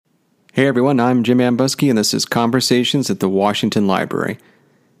Hey everyone, I'm Jim Ambuske, and this is Conversations at the Washington Library.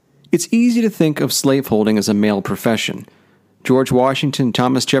 It's easy to think of slaveholding as a male profession. George Washington,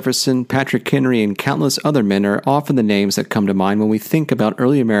 Thomas Jefferson, Patrick Henry, and countless other men are often the names that come to mind when we think about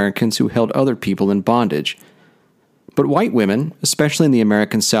early Americans who held other people in bondage. But white women, especially in the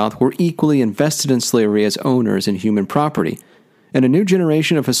American South, were equally invested in slavery as owners in human property, and a new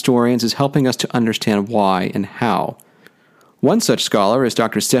generation of historians is helping us to understand why and how. One such scholar is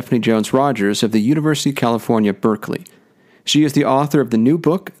Dr. Stephanie Jones Rogers of the University of California, Berkeley. She is the author of the new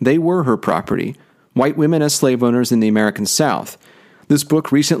book, They Were Her Property: White Women as Slave Owners in the American South. This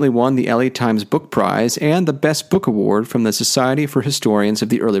book recently won the LA Times Book Prize and the Best Book Award from the Society for Historians of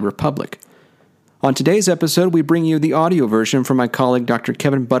the Early Republic. On today's episode, we bring you the audio version from my colleague Dr.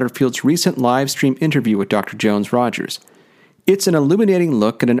 Kevin Butterfield's recent live stream interview with Dr. Jones Rogers. It's an illuminating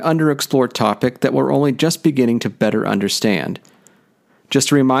look at an underexplored topic that we're only just beginning to better understand. Just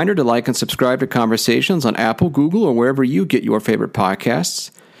a reminder to like and subscribe to Conversations on Apple, Google, or wherever you get your favorite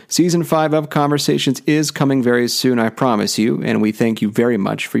podcasts. Season 5 of Conversations is coming very soon, I promise you, and we thank you very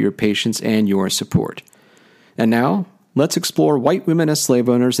much for your patience and your support. And now, let's explore white women as slave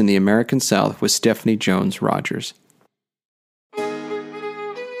owners in the American South with Stephanie Jones Rogers.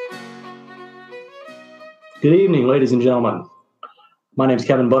 Good evening, ladies and gentlemen. My name is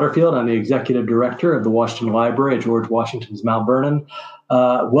Kevin Butterfield. I'm the Executive Director of the Washington Library at George Washington's Mount Vernon.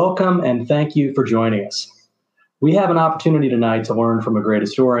 Welcome and thank you for joining us. We have an opportunity tonight to learn from a great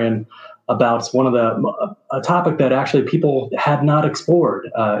historian about a topic that actually people had not explored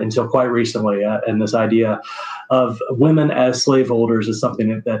until quite recently, and this idea of women as slaveholders is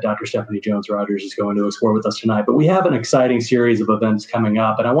something that Dr. Stephanie Jones Rogers is going to explore with us tonight. But we have an exciting series of events coming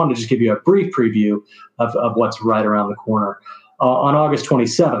up, and I want to just give you a brief preview of what's right around the corner. On August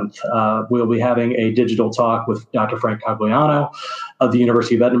 27th, we'll be having a digital talk with Dr. Frank Cogliano of the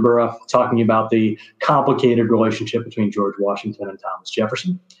University of Edinburgh, talking about the complicated relationship between George Washington and Thomas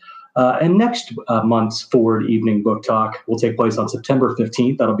Jefferson. And next month's Forward Evening Book Talk will take place on September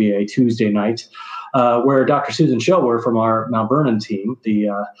 15th. That'll be a Tuesday night, where Dr. Susan Shelwer from our Mount Vernon team, the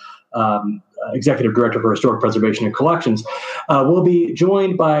Executive Director for Historic Preservation and Collections, will be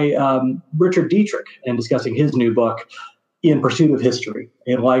joined by Richard Dietrich in discussing his new book, In Pursuit of History,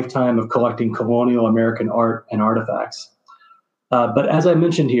 a lifetime of collecting colonial American art and artifacts. But as I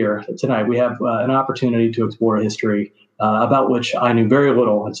mentioned here tonight, we have an opportunity to explore a history about which I knew very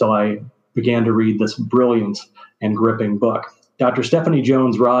little until I began to read this brilliant and gripping book. Dr. Stephanie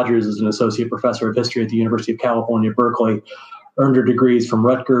Jones Rogers is an associate professor of history at the University of California, Berkeley, earned her degrees from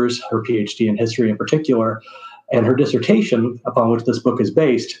Rutgers, her PhD in history in particular, and her dissertation, upon which this book is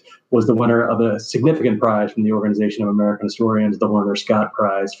based, was the winner of a significant prize from the Organization of American Historians, the Werner Scott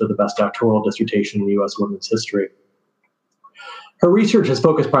Prize, for the best doctoral dissertation in U.S. women's history. Her research has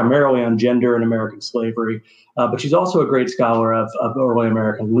focused primarily on gender and American slavery, but she's also a great scholar of early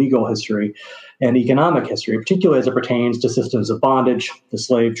American legal history and economic history, particularly as it pertains to systems of bondage, the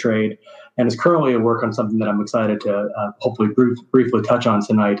slave trade, and is currently at work on something that I'm excited to hopefully briefly touch on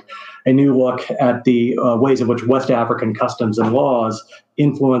tonight, a new look at the ways in which West African customs and laws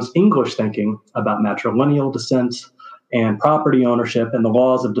influence English thinking about matrilineal descent and property ownership and the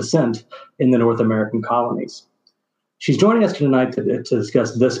laws of descent in the North American colonies. She's joining us tonight to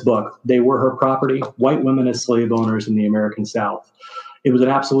discuss this book, They Were Her Property: White Women as Slave Owners in the American South. It was an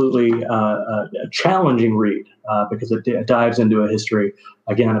absolutely a challenging read because it dives into a history,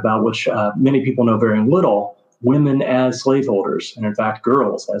 again, about which many people know very little, women as slaveholders, and in fact,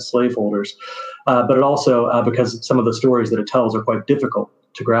 girls as slaveholders. But it also, because some of the stories that it tells are quite difficult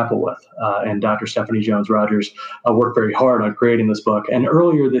to grapple with. And Dr. Stephanie Jones Rogers worked very hard on creating this book. And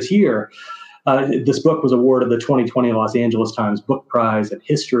earlier this year, this book was awarded the 2020 Los Angeles Times Book Prize in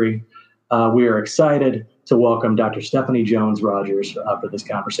History. We are excited to welcome Dr. Stephanie Jones Rogers for this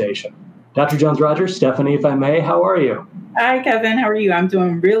conversation. Dr. Jones Rogers, Stephanie, if I may, how are you? Hi, Kevin. How are you? I'm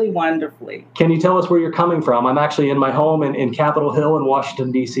doing really wonderfully. Can you tell us where you're coming from? I'm actually in my home in Capitol Hill in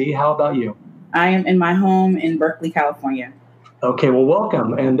Washington, D.C. How about you? I am in my home in Berkeley, California. Okay, well,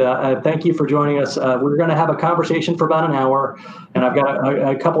 welcome, and thank you for joining us. We're going to have a conversation for about an hour, and I've got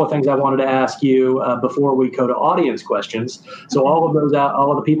a couple of things I wanted to ask you before we go to audience questions. So all of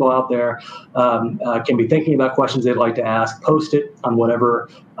the people out there can be thinking about questions they'd like to ask. Post it on whatever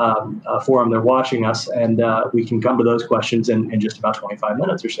forum they're watching us, and we can come to those questions in just about 25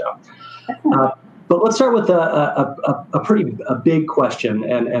 minutes or so. But let's start with a pretty big question,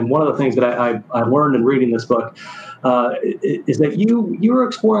 and one of the things that I learned in reading this book is that you were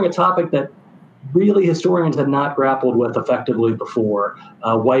exploring a topic that really historians had not grappled with effectively before,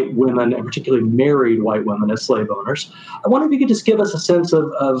 white women, and particularly married white women as slave owners. I wonder if you could just give us a sense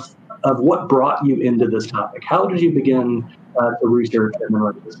of of what brought you into this topic. How did you begin to research and then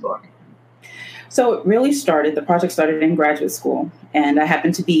write this book? So it really the project started in graduate school, and I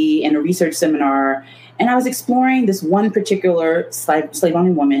happened to be in a research seminar, and I was exploring this one particular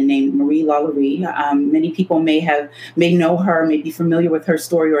slave-owning woman named Marie LaLaurie. Many people may know her, may be familiar with her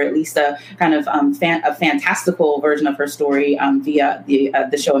story, or at least a kind of a fantastical version of her story via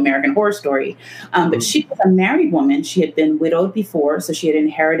the show American Horror Story. But she was a married woman. She had been widowed before, so she had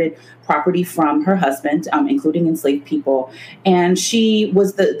inherited property from her husband, including enslaved people. And she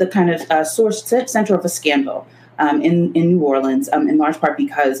was the kind of center of a scandal in New Orleans, in large part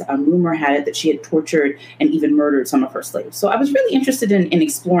because rumor had it that she had tortured and even murdered some of her slaves. So I was really interested in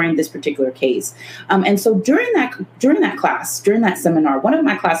exploring this particular case. And so during that seminar, one of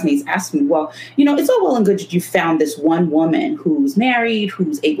my classmates asked me, well, it's all well and good that you found this one woman who's married,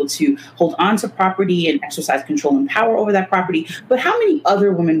 who's able to hold on to property and exercise control and power over that property. But how many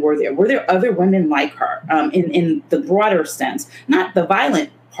other women were there? Were there other women like her in the broader sense, not the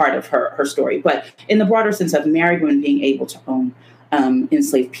violent part of her story, but in the broader sense of married women being able to own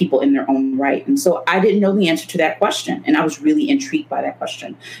enslaved people in their own right? And so I didn't know the answer to that question, and I was really intrigued by that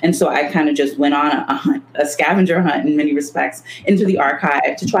question. And so I kind of just went on a scavenger hunt in many respects into the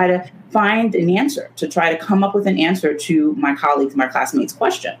archive to try to find an answer, to try to come up with an answer to my classmates'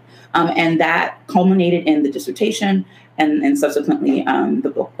 question. And that culminated in the dissertation and subsequently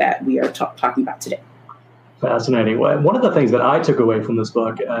the book that we are talking about today. Fascinating. One of the things that I took away from this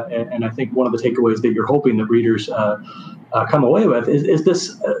book, and I think one of the takeaways that you're hoping that readers come away with, is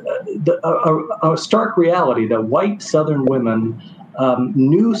this a stark reality that white Southern women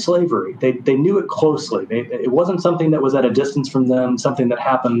knew slavery. They knew it closely. It wasn't something that was at a distance from them, something that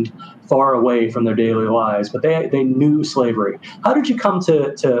happened far away from their daily lives, but they knew slavery. How did you come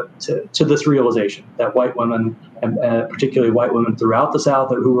to this realization that white women, and particularly white women throughout the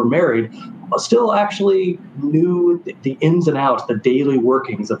South who were married, still actually knew the ins and outs, the daily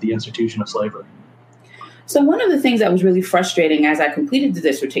workings of the institution of slavery? So one of the things that was really frustrating as I completed the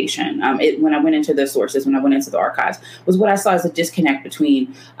dissertation, when I went into the sources, when I went into the archives, was what I saw as a disconnect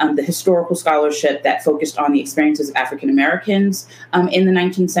between the historical scholarship that focused on the experiences of African Americans in the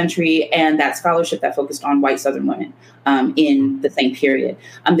 19th century and that scholarship that focused on white Southern women in the same period.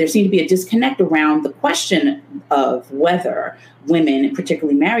 There seemed to be a disconnect around the question of whether women,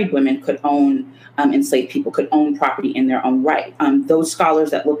 particularly married women, could own enslaved people, could own property in their own right. Those scholars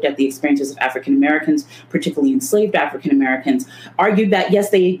that looked at the experiences of African Americans, particularly enslaved African Americans, argued that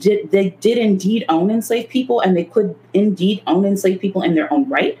yes, they did indeed own enslaved people, and they could indeed own enslaved people in their own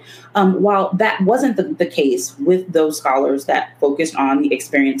right. While that wasn't the case with those scholars that focused on the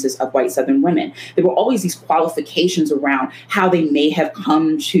experiences of white Southern women, there were always these qualifications around how they may have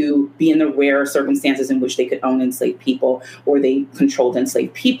come to be in the rare circumstances in which they could own enslaved people or they controlled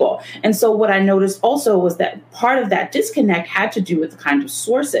enslaved people. And so what I noticed also was that part of that disconnect had to do with the kind of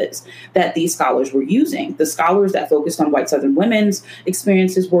sources that these scholars were using. The scholars that focused on white Southern women's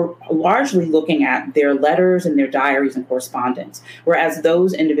experiences were largely looking at their letters and their diaries and correspondence, whereas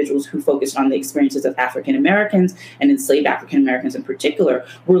those individuals who focused on the experiences of African Americans and enslaved African Americans in particular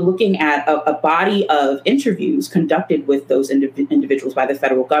were looking at a body of interviews conducted with those individuals by the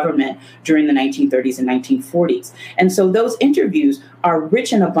federal government during the 1930s and 1940s. And so those interviews are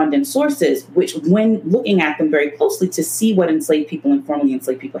rich and abundant sources, which when looking at them very closely to see what enslaved people and formerly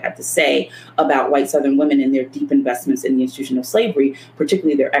enslaved people had to say about white Southern women and their deep investments in the institution of slavery,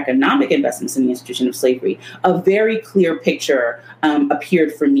 particularly their economic investments in the institution of slavery, a very clear picture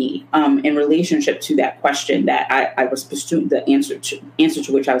appeared for me in relationship to that question that I was pursuing, the answer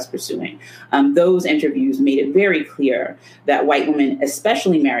to which I was pursuing. Those interviews made it very clear that white women,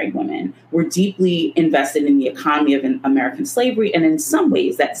 especially married women, were deeply invested in the economy of American slavery, and in some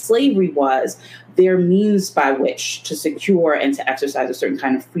ways that slavery was their means by which to secure and to exercise a certain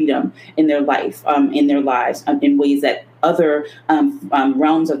kind of freedom in their life, in their lives, in ways that other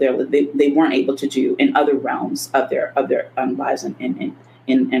realms of their they weren't able to do in other realms of their lives and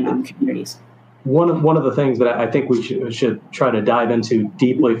in communities. One of the things that I think we should try to dive into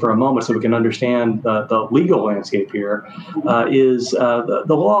deeply for a moment so we can understand the legal landscape here is the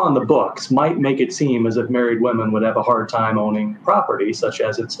law on the books might make it seem as if married women would have a hard time owning property, such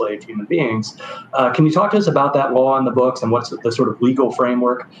as enslaved human beings. Can you talk to us about that law on the books and what's the sort of legal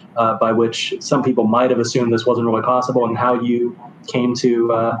framework by which some people might have assumed this wasn't really possible and how you came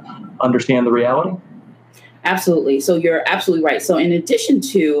to understand the reality? Absolutely. So you're absolutely right. So in addition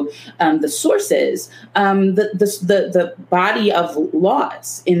to the sources, the body of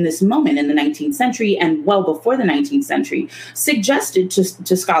laws in this moment in the 19th century and well before the 19th century suggested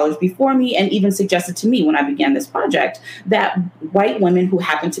to scholars before me, and even suggested to me when I began this project, that white women who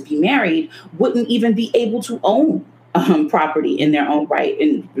happened to be married wouldn't even be able to own property in their own right,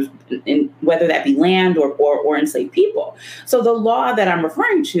 in whether that be land or enslaved people. So the law that I'm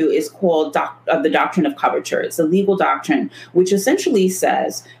referring to is called the doctrine of coverture. It's a legal doctrine which essentially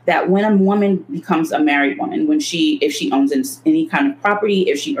says that when a woman becomes a married woman, if she owns any kind of property,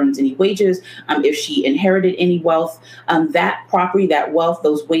 if she earns any wages, if she inherited any wealth, that property, that wealth,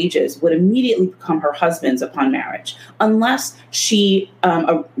 those wages would immediately become her husband's upon marriage, unless she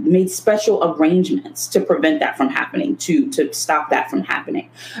made special arrangements to prevent that from happening. To stop that from happening.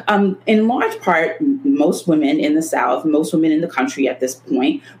 In large part, most women in the South, most women in the country at this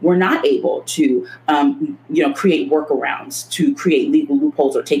point were not able to, create workarounds, to create legal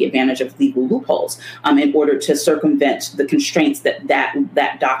loopholes or take advantage of legal loopholes in order to circumvent the constraints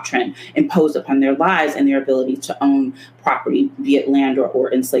that doctrine imposed upon their lives and their ability to own property, be it land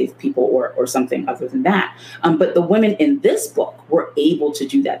or enslaved people or something other than that. But the women in this book were able to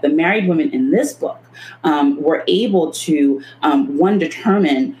do that. The married women in this book were able to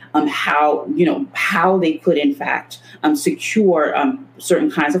determine how they could in fact secure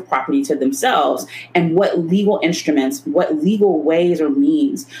certain kinds of property to themselves, and what legal instruments, what legal ways or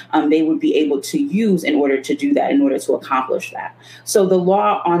means they would be able to use in order to do that, in order to accomplish that. So the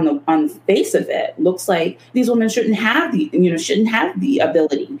law on the face of it looks like these women shouldn't have the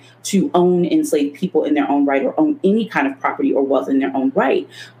ability to own enslaved people in their own right, or own any kind of property or wealth in their own right.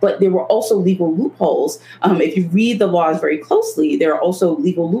 But there were also legal loopholes. If you read the laws very closely, there are also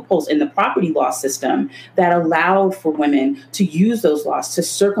legal loopholes in the property law system that allowed for women to use those laws to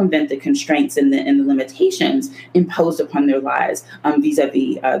circumvent the constraints and the limitations imposed upon their lives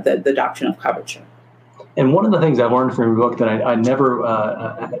vis-a-vis the doctrine of coverture. And one of the things I learned from your book that I never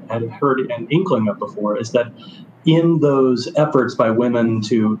had heard an inkling of before is that in those efforts by women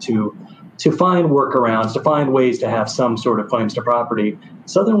to find workarounds, to find ways to have some sort of claims to property,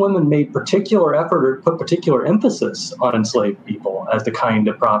 Southern women made particular effort or put particular emphasis on enslaved people as the kind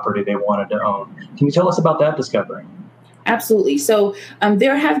of property they wanted to own. Can you tell us about that discovery? Absolutely. So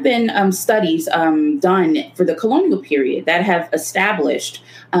there have been studies done for the colonial period that have established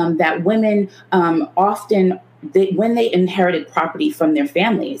that women often, when they inherited property from their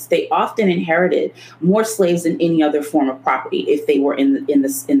families, they often inherited more slaves than any other form of property if they were in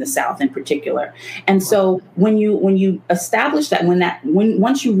the South in particular. And so when you establish that,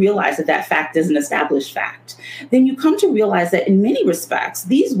 once you realize that fact is an established fact, then you come to realize that in many respects,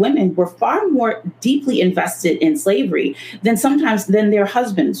 these women were far more deeply invested in slavery than their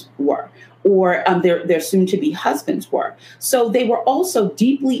husbands were, or their soon-to-be husbands were. So they were also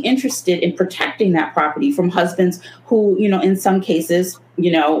deeply interested in protecting that property from husbands who, in some cases,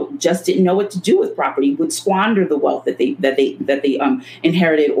 just didn't know what to do with property, would squander the wealth that they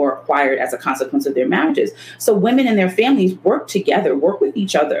inherited or acquired as a consequence of their marriages. So women and their families work with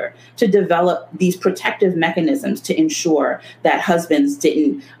each other to develop these protective mechanisms to ensure that husbands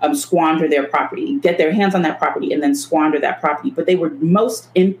didn't squander their property, get their hands on that property, and then squander that property. But they were most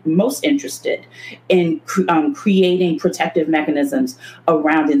interested in creating protective mechanisms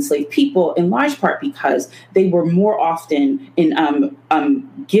around enslaved people, in large part because they were more often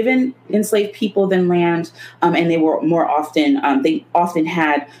given enslaved people than land, and they were more often, they often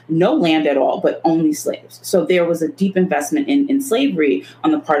had no land at all, but only slaves. So there was a deep investment in slavery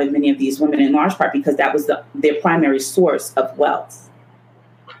on the part of many of these women, in large part because that was their primary source of wealth.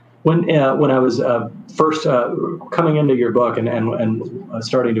 When I was first coming into your book and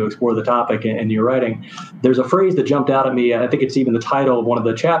starting to explore the topic in your writing, there's a phrase that jumped out at me. I think it's even the title of one of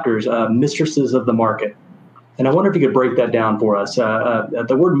the chapters, Mistresses of the Market. And I wonder if you could break that down for us.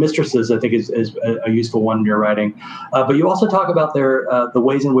 The word mistresses, I think, is a useful one in your writing. But you also talk about the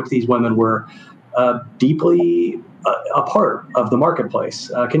ways in which these women were deeply a part of the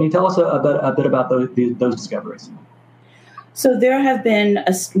marketplace. Can you tell us a bit about those discoveries? So there have been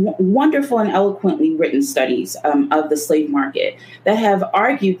wonderful and eloquently written studies of the slave market that have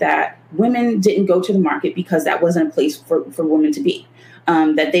argued that women didn't go to the market because that wasn't a place for women to be.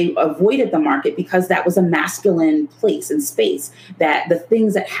 That they avoided the market because that was a masculine place and space, that the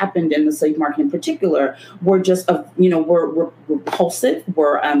things that happened in the slave market in particular were just, were repulsive,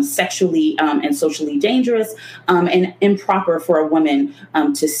 were sexually and socially dangerous, and improper for a woman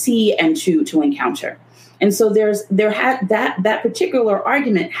to see and to encounter. And so that particular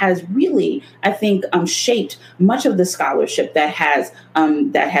argument has really, I think, shaped much of the scholarship that has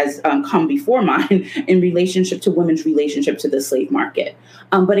come before mine in relationship to women's relationship to the slave market.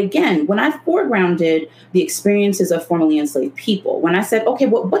 But again, when I foregrounded the experiences of formerly enslaved people, when I said, okay,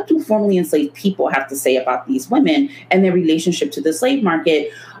 what do formerly enslaved people have to say about these women and their relationship to the slave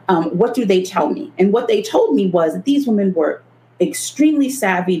market? What do they tell me? And what they told me was that these women were extremely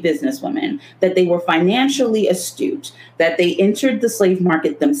savvy businesswomen, that they were financially astute, that they entered the slave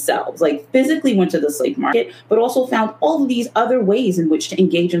market themselves, like physically went to the slave market, but also found all of these other ways in which to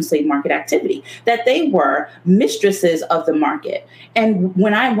engage in slave market activity, that they were mistresses of the market. And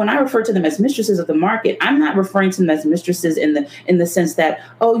when I refer to them as mistresses of the market, I'm not referring to them as mistresses in the sense that,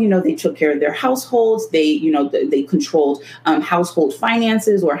 they took care of their households, they controlled household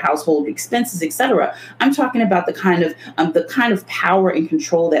finances or household expenses, etc. I'm talking about the kind of power and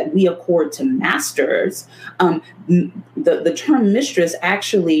control that we accord to masters. The term mistress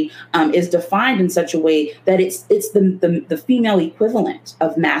actually is defined in such a way that it's the female equivalent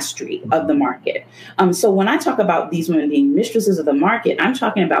of mastery of the market. So when I talk about these women being mistresses of the market, I'm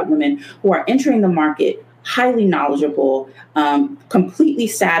talking about women who are entering the market highly knowledgeable, completely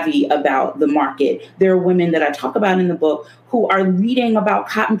savvy about the market. There are women that I talk about in the book who are reading about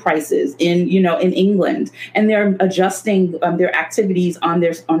cotton prices in England, and they're adjusting their activities on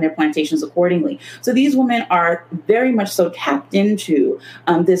their plantations accordingly. So these women are very much so tapped into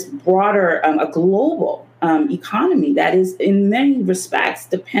this broader, a global economy that is in many respects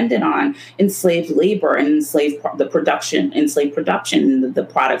dependent on enslaved labor and enslaved production, the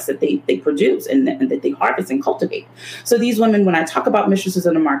products that they produce and that they harvest and cultivate. So these women, when I talk about mistresses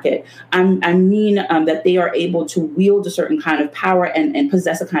in the market, I mean that they are able to wield a certain kind of power and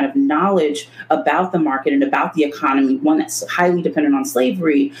possess a kind of knowledge about the market and about the economy, one that's highly dependent on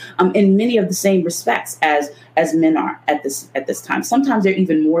slavery, in many of the same respects as men are at this time. Sometimes they're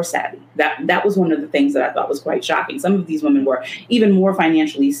even more savvy. That was one of the things that I thought was quite shocking. Some of these women were even more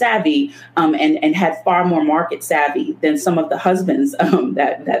financially savvy and had far more market savvy than some of the husbands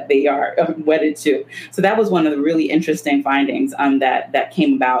that they are wedded to. So that was one of the really interesting findings that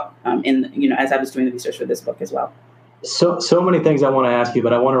came about as I was doing the research for this book as well. So many things I want to ask you,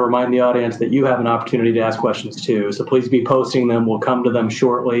 but I want to remind the audience that you have an opportunity to ask questions too. So please be posting them. We'll come to them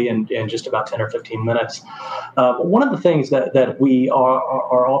shortly in just about 10 or 15 minutes. But one of the things that we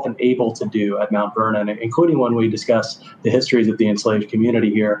are often able to do at Mount Vernon, including when we discuss the histories of the enslaved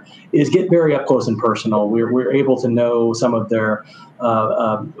community here, is get very up close and personal. We're able to know some of their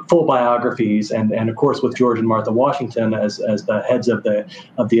full biographies, and of course with George and Martha Washington as the heads of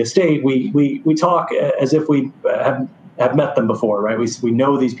the estate, we talk as if we have met them before, right? We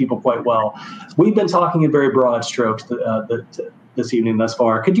know these people quite well. We've been talking in very broad strokes this evening thus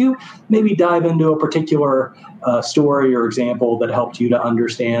far. Could you maybe dive into a particular story or example that helped you to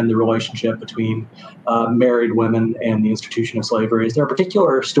understand the relationship between married women and the institution of slavery? Is there a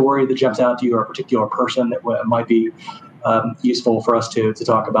particular story that jumps out to you, or a particular person that might be useful for us to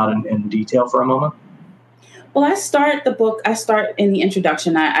talk about in detail for a moment? Well, I start in the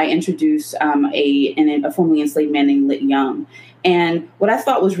introduction. I introduce a formerly enslaved man named Lit Young. And what I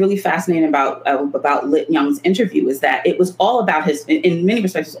thought was really fascinating about Lit Young's interview is that it was all about in many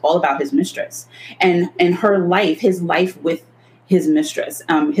respects, it was all about his mistress and her life, his life with his mistress.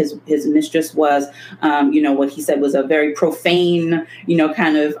 His mistress was, what he said was a very profane,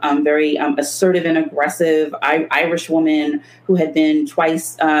 kind of very assertive and aggressive Irish woman who had been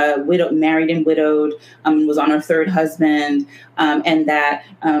twice married and widowed, was on her third husband, and that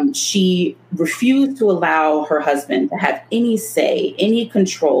she refused to allow her husband to have any say, any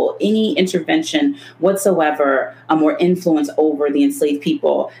control, any intervention whatsoever, or influence over the enslaved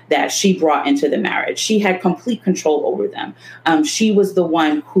people that she brought into the marriage. She had complete control over them. She was the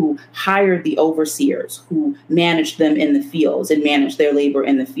one who hired the overseers, who managed them in the fields and managed their labor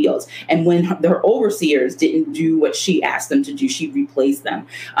in the fields. And when their overseers didn't do what she asked them to do, she replaced them.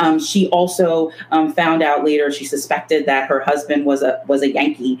 She also found out later, she suspected that her husband was a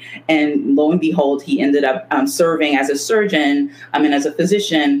Yankee, and lo and behold, he ended up serving as a surgeon and as a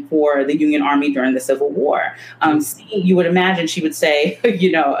physician for the Union Army during the Civil War. You would imagine she would say,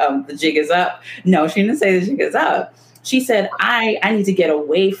 the jig is up. No, she didn't say the jig is up. She said, I need to get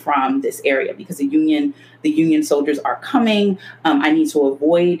away from this area because the Union the Union soldiers are coming. I need to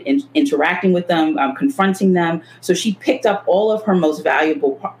avoid interacting with them, confronting them. So she picked up all of her most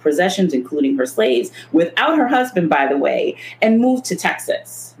valuable possessions, including her slaves, without her husband, by the way, and moved to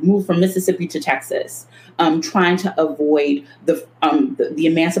Texas, moved from Mississippi to Texas. Trying to avoid the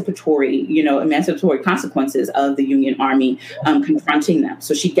emancipatory consequences of the Union Army confronting them.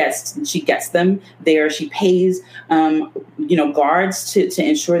 So she gets them there. She pays guards to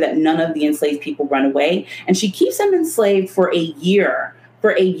ensure that none of the enslaved people run away, and she keeps them enslaved for a year.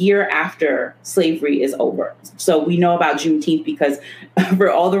 For a year after slavery is over. So we know about Juneteenth because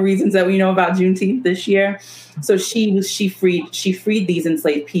for all the reasons that we know about Juneteenth this year. So she freed these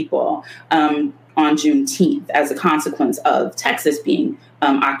enslaved people on Juneteenth as a consequence of Texas being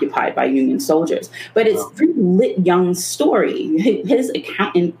occupied by Union soldiers. But it's through Lit Young's story, his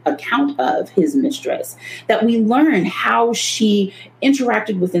account of his mistress, that we learn how she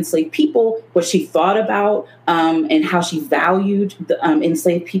interacted with enslaved people, what she thought about, and how she valued the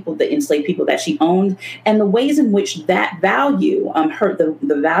enslaved people that she owned, and the ways in which that value,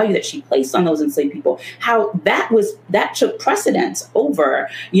 the value that she placed on those enslaved people, how that took precedence over,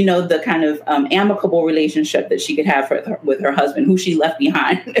 the kind of amicable relationship that she could have with her husband, who she left behind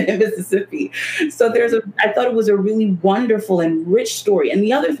in Mississippi. So I thought it was a really wonderful and rich story. And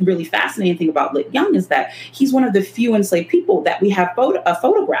the other really fascinating thing about Lit Young is that he's one of the few enslaved people that we have a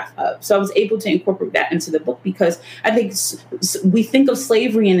photograph of. So I was able to incorporate that into the book because I think we think of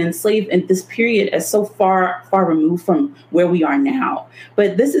slavery and enslaved in this period as so far removed from where we are now.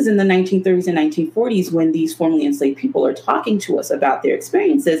 But this is in the 1930s and 1940s when these formerly enslaved people are talking to us about their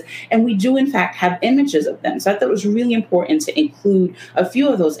experiences. And we do, in fact, have images of them. So I thought it was really important to include a few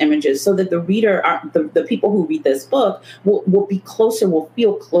of those images so that the reader, the people who read this book will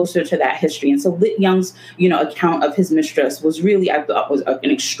feel closer to that history. And so Lit Young's, account of his mistress was really, I thought, was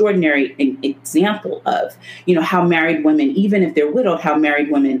an extraordinary example of, how married women, even if they're widowed, how married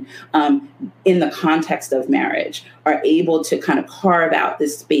women in the context of marriage are able to kind of carve out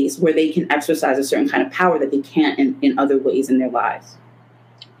this space where they can exercise a certain kind of power that they can't in other ways in their lives.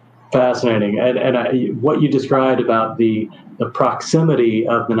 Fascinating. And what you described about the proximity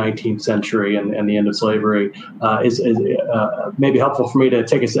of the 19th century and the end of slavery is maybe helpful for me to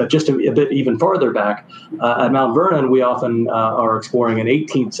take us just a bit even farther back. At Mount Vernon, we often are exploring an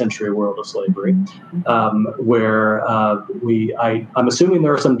 18th century world of slavery, where I'm assuming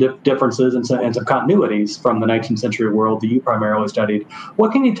there are some differences and some continuities from the 19th century world that you primarily studied.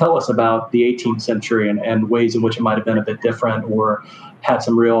 What can you tell us about the 18th century and ways in which it might have been a bit different or had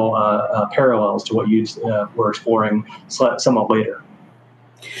some real parallels to what you were exploring somewhat later?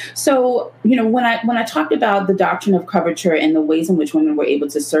 So, when I talked about the doctrine of coverture and the ways in which women were able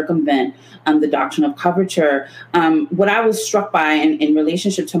to circumvent the doctrine of coverture, what I was struck by in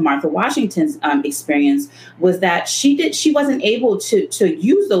relationship to Martha Washington's experience was that she wasn't able to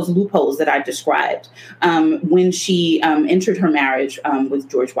use those loopholes that I described when she entered her marriage with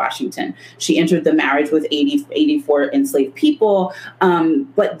George Washington. She entered the marriage with 84 enslaved people,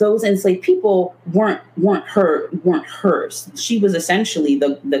 but those enslaved people weren't hers. She was essentially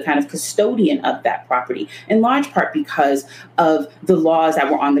the kind of custodian of that property, in large part because of the laws that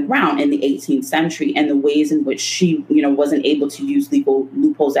were on the ground in the 18th century and the ways in which she, wasn't able to use legal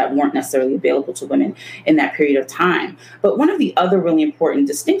loopholes that weren't necessarily available to women in that period of time. But one of the other really important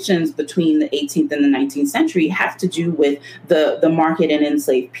distinctions between the 18th and the 19th century have to do with the market and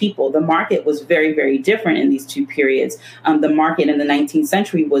enslaved people. The market was very, very different in these two periods. The market in the 19th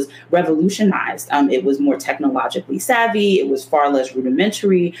century was revolutionized. It was more technologically savvy. It was far less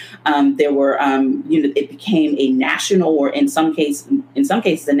rudimentary. There were, it became a national, or in some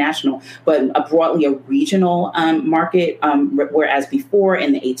cases a national, but broadly a regional market. Whereas before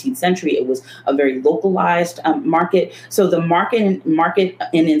in the 18th century, it was a very localized market. So the market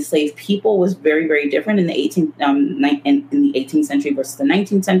in enslaved people was very, very different in the 18th century versus the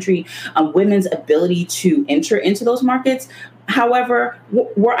 19th century. Women's ability to enter into those markets, however,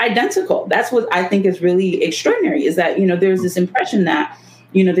 were identical. That's what I think is really extraordinary, is that, there's this impression that,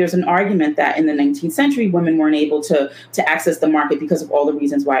 there's an argument that in the 19th century, women weren't able to access the market because of all the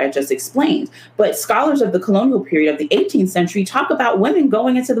reasons why I just explained. But scholars of the colonial period of the 18th century talk about women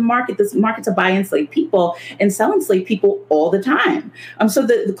going into the market to buy enslaved people and sell enslaved people all the time. So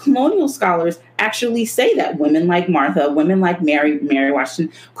the colonial scholars actually say that women like Martha, women like Mary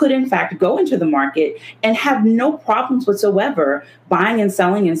Washington could in fact go into the market and have no problems whatsoever buying and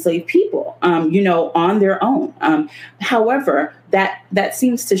selling enslaved people, on their own. However, that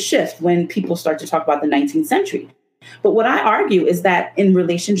seems to shift when people start to talk about the 19th century. But what I argue is that in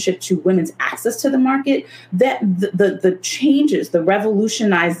relationship to women's access to the market, that the changes, the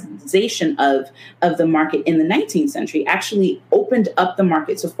revolutionization of the market in the 19th century actually opened up the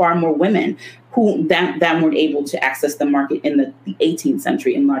market to far more women who that weren't able to access the market in the 18th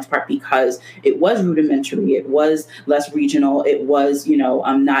century, in large part because it was rudimentary, it was less regional, it was,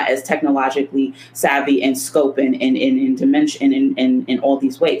 not as technologically savvy in scope and in dimension and in all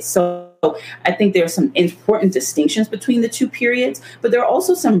these ways. So I think there are some important distinctions between the two periods, but there are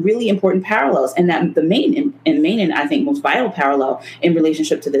also some really important parallels. And that the main and I think most vital parallel in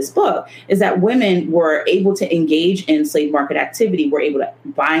relationship to this book is that women were able to engage in slave market activity, were able to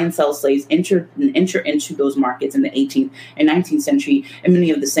buy and sell slaves, enter into those markets in the 18th and 19th century in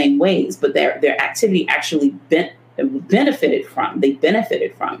many of the same ways. But their activity actually benefited from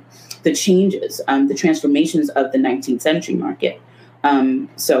the changes, the transformations of the 19th century market.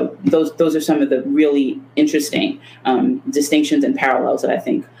 So those are some of the really interesting distinctions and parallels that I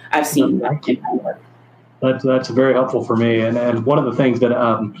think I've seen in my work. That's very helpful for me. And one of the things that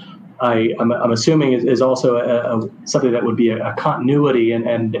I'm assuming is also something that would be a continuity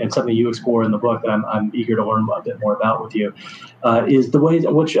and something you explore in the book that I'm eager to learn a bit more about with you, is the ways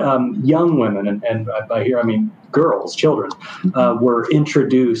in which young women, and by here I mean girls, children, were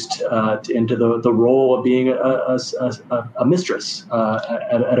introduced into the role of being a mistress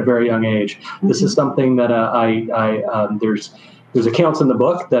at a very young age. Mm-hmm. This is something that there's accounts in the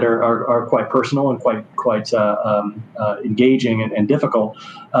book that are quite personal and quite engaging and difficult.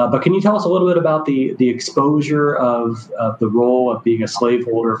 But can you tell us a little bit about the exposure of the role of being a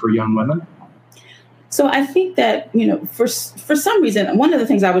slaveholder for young women? So I think that, for some reason, one of the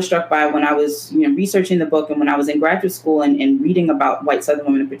things I was struck by when I was, researching the book and when I was in graduate school and reading about white Southern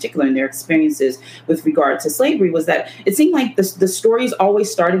women in particular and their experiences with regard to slavery was that it seemed like the stories always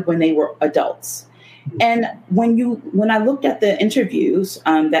started when they were adults. And when I looked at the interviews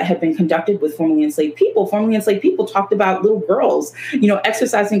that had been conducted with formerly enslaved people talked about little girls,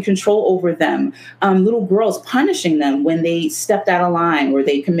 exercising control over them, little girls punishing them when they stepped out of line or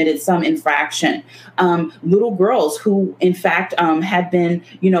they committed some infraction, little girls who, in fact, had been,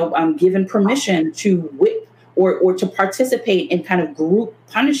 given permission to whip or to participate in kind of group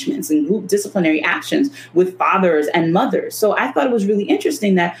punishments and group disciplinary actions with fathers and mothers. So I thought it was really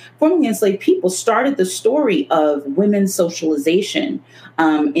interesting that formerly enslaved people started the story of women's socialization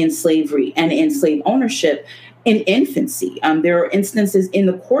in slavery and in slave ownership in infancy. There are instances in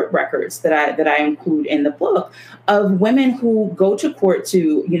the court records that I include in the book of women who go to court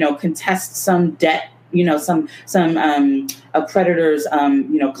to, contest some debt, some creditors,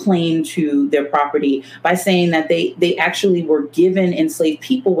 claim to their property by saying that they actually were given enslaved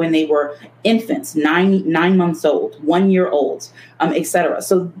people when they were infants, 9 months old, 1 year old, et cetera.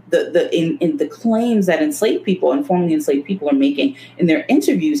 So in the claims that enslaved people and formerly enslaved people are making in their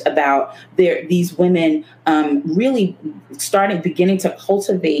interviews about these women really beginning to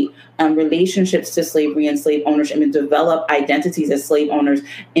cultivate relationships to slavery and slave ownership and develop identities as slave owners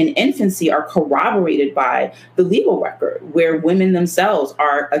in infancy are corroborated by the legal record, where women themselves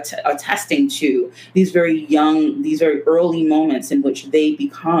are attesting to these very early moments in which they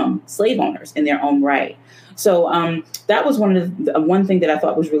become slave owners in their own right. So that was one thing that I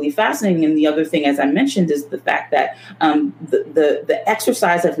thought was really fascinating. And the other thing, as I mentioned, is the fact that the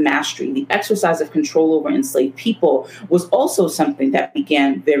exercise of mastery, the exercise of control over enslaved people was also something that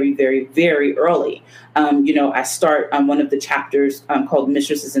began very, very, very early. I start one of the chapters called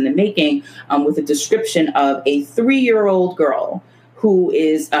Mistresses in the Making with a description of a 3-year-old girl who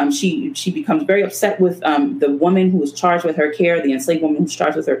is, she becomes very upset with the woman who was charged with her care, the enslaved woman who's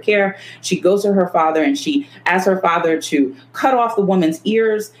charged with her care. She goes to her father and she asks her father to cut off the woman's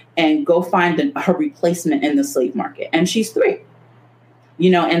ears and go find her replacement in the slave market. And she's 3.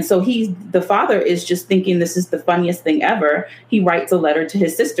 And so the father is just thinking this is the funniest thing ever. He writes a letter to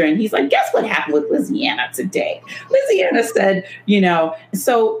his sister and he's like, guess what happened with Louisiana today? Louisiana said,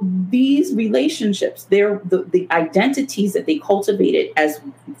 so these relationships, the identities that they cultivated as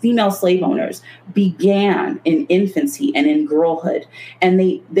female slave owners began in infancy and in girlhood. And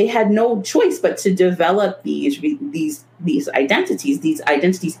they had no choice but to develop these identities. These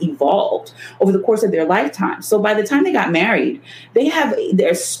identities evolved over the course of their lifetime. So by the time they got married, they have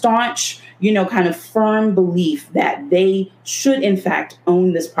their staunch, kind of firm belief that they should, in fact,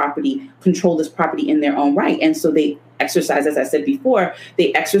 own this property, control this property in their own right. And so they exercise, as I said before,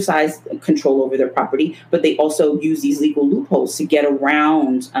 they exercise control over their property, but they also use these legal loopholes to get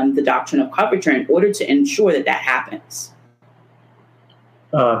around the doctrine of coverture in order to ensure that happens.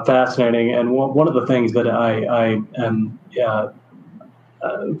 Fascinating. And one of the things that I am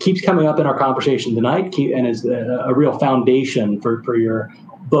keeps coming up in our conversation tonight, and is a real foundation for your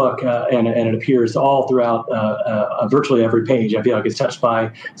book, and it appears all throughout virtually every page. I feel like it's touched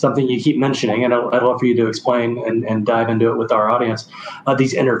by something you keep mentioning, and I'd love for you to explain and dive into it with our audience.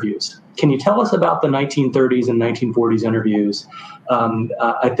 These interviews. Can you tell us about the 1930s and 1940s interviews?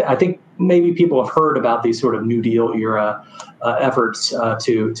 I think maybe people have heard about these sort of New Deal era efforts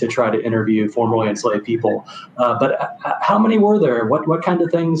to try to interview formerly enslaved people. But how many were there? What kind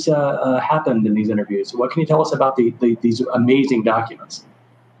of things happened in these interviews? What can you tell us about these amazing documents?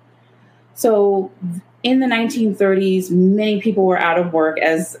 So in the 1930s, many people were out of work,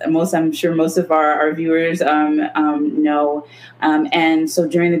 as I'm sure most of our viewers know. And so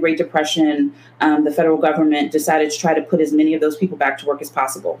during the Great Depression, the federal government decided to try to put as many of those people back to work as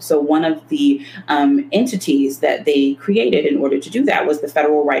possible. So one of the entities that they created in order to do that was the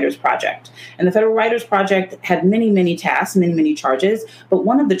Federal Writers Project. And the Federal Writers Project had many, many tasks, many, many charges. But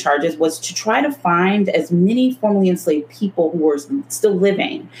one of the charges was to try to find as many formerly enslaved people who were still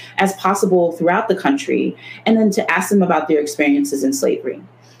living as possible throughout the country, and then to ask them about their experiences in slavery.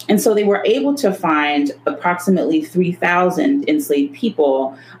 And so they were able to find approximately 3,000 enslaved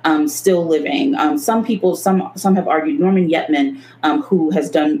people still living. Some have argued, Norman Yetman, who has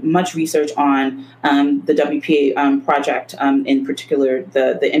done much research on the WPA project, in particular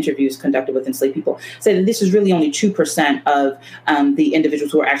the interviews conducted with enslaved people, said that this is really only 2% of the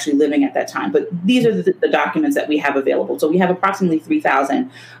individuals who are actually living at that time. But these are the documents that we have available. So we have approximately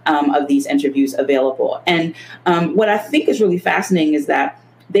 3,000 of these interviews available. And what I think is really fascinating is that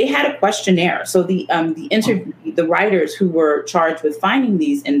they had a questionnaire. So the writers who were charged with finding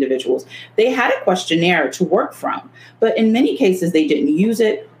these individuals, they had a questionnaire to work from. But in many cases, they didn't use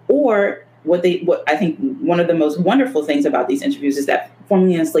it. Or what I think one of the most wonderful things about these interviews is that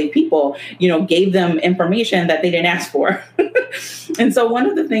formerly enslaved people, gave them information that they didn't ask for. And so one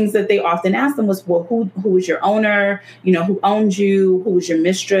of the things that they often asked them was, well, who was your owner? Who owned you? Who was your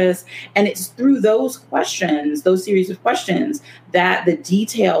mistress? And it's through those questions, those series of questions, that the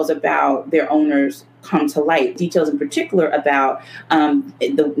details about their owners come to light. Details in particular about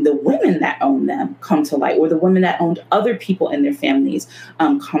the women that owned them come to light, or the women that owned other people in their families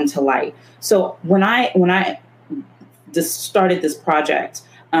come to light. So when I just started this project,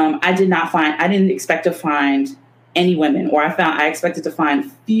 I didn't expect to find any women, or I expected to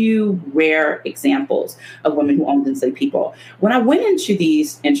find few rare examples of women who owned enslaved people. When I went into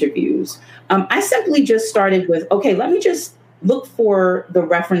these interviews, I simply just started with, okay, let me just look for the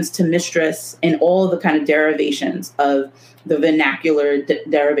reference to mistress and all the kind of derivations of the vernacular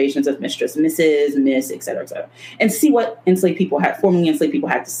derivations of mistress, Mrs., Miss, et cetera, and see what formerly enslaved people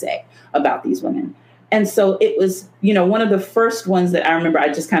had to say about these women. And so it was, one of the first ones that I remember. I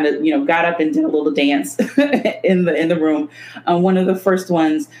just kind of, got up and did a little dance in the room. One of the first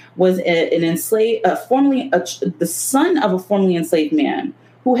ones was the son of a formerly enslaved man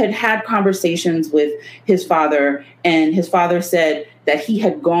who had conversations with his father, and his father said that he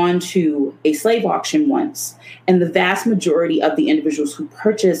had gone to a slave auction once, and the vast majority of the individuals who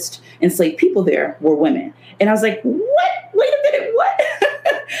purchased enslaved people there were women. And I was like, what? Wait a minute, what?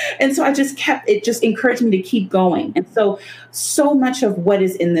 And so it just encouraged me to keep going. And so much of what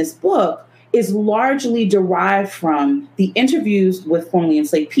is in this book is largely derived from the interviews with formerly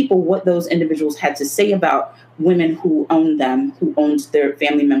enslaved people, what those individuals had to say about women who owned them, who owned their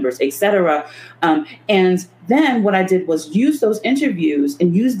family members, et cetera. And then what I did was use those interviews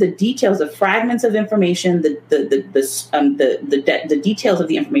and use the details of fragments of information, the details of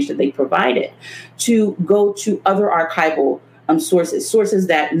the information that they provided, to go to other archival sources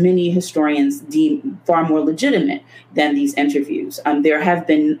that many historians deem far more legitimate than these interviews. There have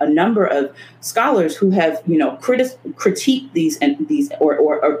been a number of scholars who have, critiqued these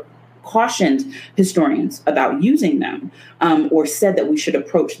or cautioned historians about using them, or said that we should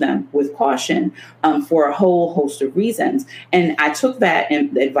approach them with caution for a whole host of reasons. And I took that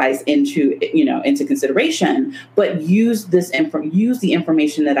advice into consideration, but used the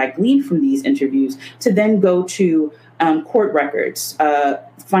information that I gleaned from these interviews to then go to court records,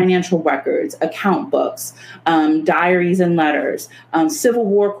 financial records, account books, diaries and letters, Civil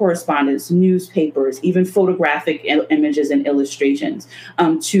War correspondence, newspapers, even photographic images and illustrations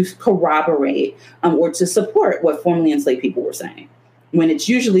to corroborate or to support what formerly enslaved people were saying, when it's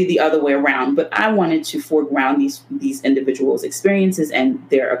usually the other way around. But I wanted to foreground these individuals' experiences and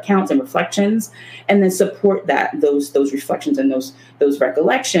their accounts and reflections, and then support those reflections and those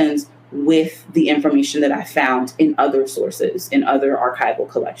recollections with the information that I found in other sources, in other archival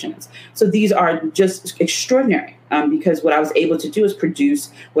collections. So these are just extraordinary because what I was able to do is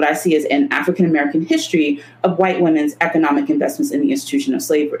produce what I see as an African-American history of white women's economic investments in the institution of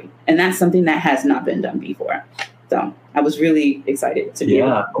slavery. And that's something that has not been done before. So I was really excited to be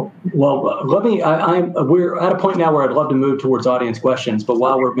able. Well, we're at a point now where I'd love to move towards audience questions, but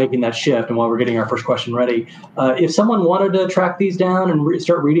while we're making that shift and while we're getting our first question ready, if someone wanted to track these down and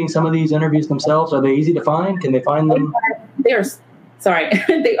start reading some of these interviews themselves, are they easy to find? Can they find them? They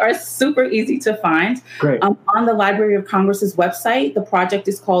are super easy to find. Great. On the Library of Congress's website, the project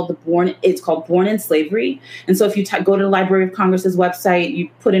is called Born in Slavery. And so if you go to the Library of Congress's website, you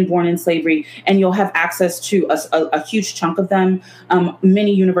put in Born in Slavery, and you'll have access to a huge chunk of them.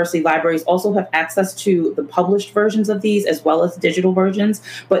 Many university libraries also have access to the published versions of these as well as digital versions,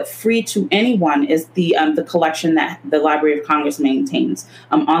 but free to anyone is the collection that the Library of Congress maintains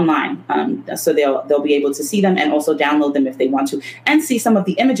online. So they'll be able to see them and also download them if they want to, and see some of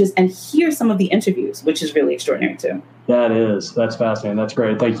the images and hear some of the interviews, which is really extraordinary too. That's fascinating. That's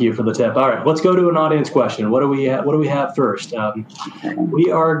great. Thank you for the tip. All right, let's go to an audience question. What do we have first? We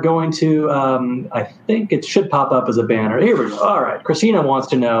are going to, I think it should pop up as a banner. Here we go. All right. Christina wants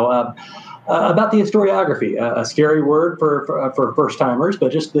to know about the historiography, a scary word for first timers,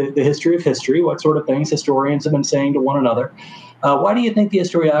 but just the history of history, what sort of things historians have been saying to one another. Why do you think the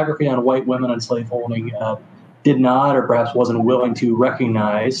historiography on white women and slaveholding did not, or perhaps wasn't willing to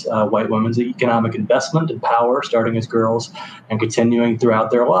recognize white women's economic investment and power, starting as girls and continuing throughout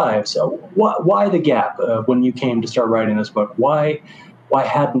their lives? So why the gap when you came to start writing this book? Why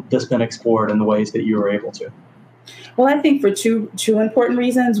hadn't this been explored in the ways that you were able to? Well, I think for two important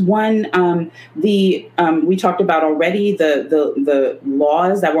reasons. One, we talked about already the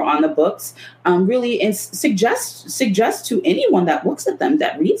laws that were on the books really suggest to anyone that looks at them,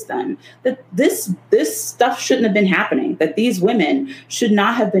 that reads them, that this stuff shouldn't have been happening. That these women should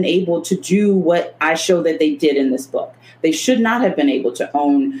not have been able to do what I show that they did in this book. They should not have been able to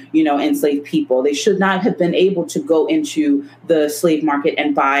own, enslaved people. They should not have been able to go into the slave market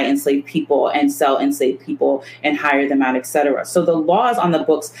and buy enslaved people and sell enslaved people and hire them out, et cetera. So the laws on the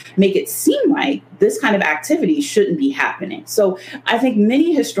books make it seem like this kind of activity shouldn't be happening. So I think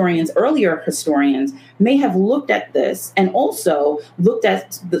many earlier historians, may have looked at this and also looked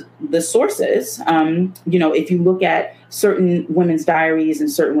at the sources. If you look at certain women's diaries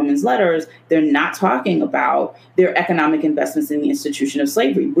and certain women's letters, they're not talking about their economic investments in the institution of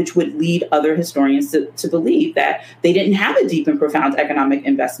slavery, which would lead other historians to believe that they didn't have a deep and profound economic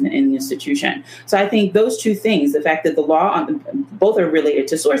investment in the institution. So I think those two things, the fact that the law, both are related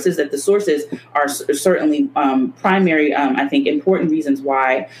to sources, that the sources are certainly primary, I think, important reasons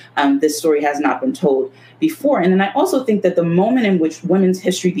why this story has not been told before. And then I also think that the moment in which women's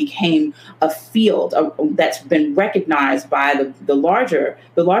history became a field that's been recognized by the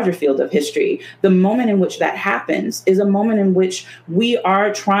larger field of history, the moment in which that happens is a moment in which we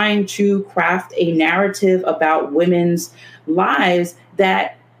are trying to craft a narrative about women's lives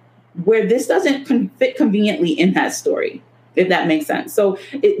where this doesn't fit conveniently in that story, if that makes sense. So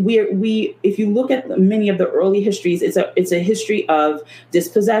if you look at many of the early histories, it's a history of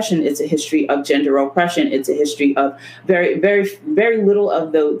dispossession. It's a history of gender oppression. It's a history of very, very, very little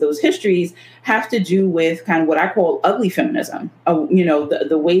of those histories have to do with kind of what I call ugly feminism.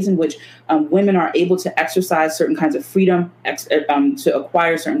 The ways in which women are able to exercise certain kinds of freedom, to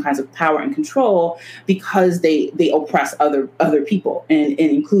acquire certain kinds of power and control because they oppress other people, and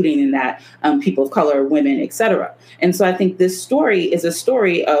including in that people of color, women, etc. And so I think this story is a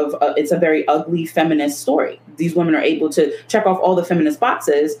story of it's a very ugly feminist story. These women are able to check off all the feminist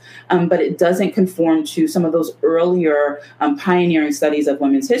boxes, but it doesn't conform to some of those earlier pioneering studies of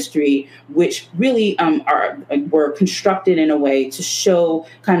women's history, which really were constructed in a way to show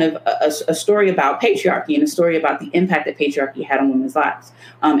kind of a story about patriarchy and a story about the impact that patriarchy had on women's lives.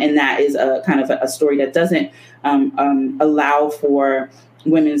 And that is a kind of a story that doesn't allow for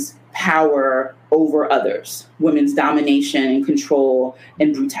women's power over others, women's domination and control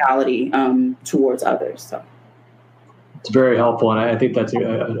and brutality towards others. So. It's very helpful, and I think that's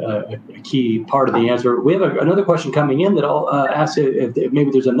a key part of the answer. We have another question coming in that I'll ask if maybe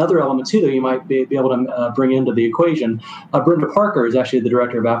there's another element too that you might be able to bring into the equation. Brenda Parker is actually the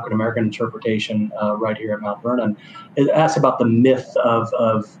director of African American interpretation right here at Mount Vernon. It asks about the myth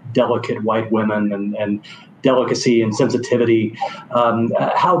of delicate white women and delicacy and sensitivity,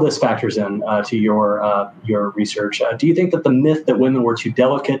 how this factors in to your research. Do you think that the myth that women were too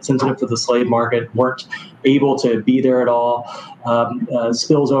delicate, sensitive to the slave market, weren't able to be there at all,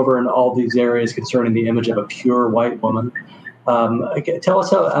 spills over in all these areas concerning the image of a pure white woman? Tell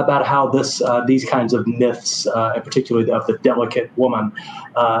us about how these kinds of myths, and particularly of the delicate woman,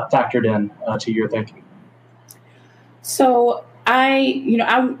 factored in to your thinking. So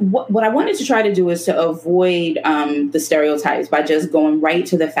what I wanted to try to do is to avoid the stereotypes by just going right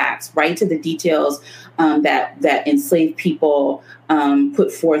to the facts, right to the details that enslaved people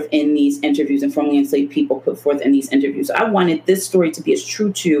put forth in these interviews, and formerly enslaved people put forth in these interviews. So I wanted this story to be as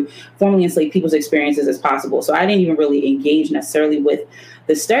true to formerly enslaved people's experiences as possible. So I didn't even really engage necessarily with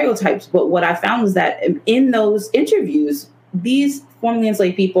the stereotypes. But what I found was that in those interviews, these formerly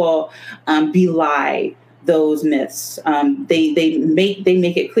enslaved people belie those myths. They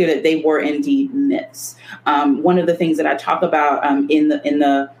make it clear that they were indeed myths. One of the things that I talk about in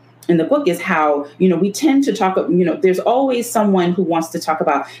the book is how, we tend to talk, there's always someone who wants to talk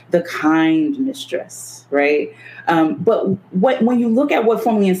about the kind mistress, right? But when you look at what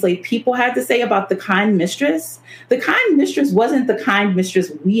formerly enslaved people had to say about the kind mistress wasn't the kind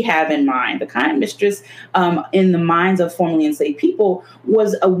mistress we have in mind. The kind mistress in the minds of formerly enslaved people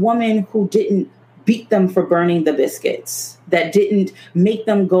was a woman who didn't beat them for burning the biscuits, that didn't make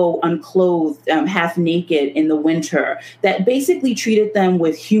them go unclothed, half naked in the winter, that basically treated them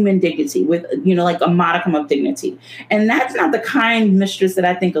with human dignity, with, like a modicum of dignity. And that's not the kind mistress that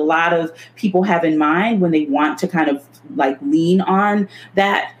I think a lot of people have in mind when they want to kind of like lean on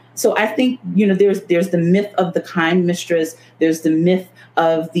that. So I think, there's the myth of the kind mistress. There's the myth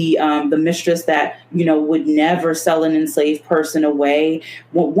of the mistress that, would never sell an enslaved person away.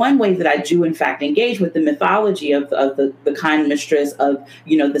 Well, one way that I do, in fact, engage with the mythology of the kind mistress, of,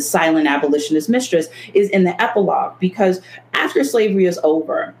 the silent abolitionist mistress, is in the epilogue, because after slavery is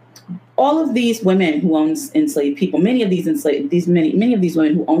over, all of these women who owned enslaved people, many of these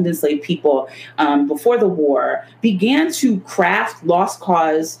women who owned enslaved people before the war, began to craft lost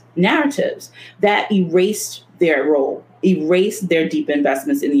cause narratives that erased their role, erased their deep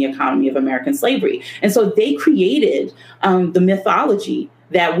investments in the economy of American slavery. And so they created the mythology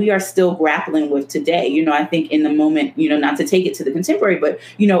that we are still grappling with today. I think in the moment, not to take it to the contemporary, but,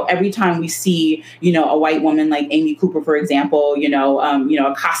 every time we see, a white woman like Amy Cooper, for example,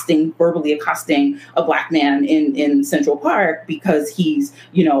 verbally accosting a Black man in Central Park because he's,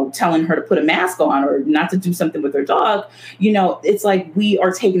 telling her to put a mask on or not to do something with her dog, it's like we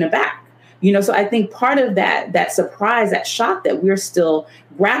are taken aback. So I think part of that surprise, that shock that we're still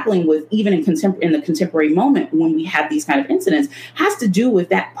grappling with, even in the contemporary moment when we have these kind of incidents, has to do with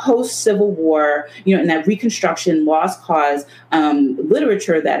that post-Civil War, and that Reconstruction lost cause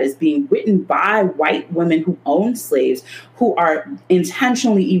literature that is being written by white women who owned slaves, who are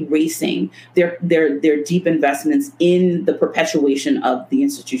intentionally erasing their deep investments in the perpetuation of the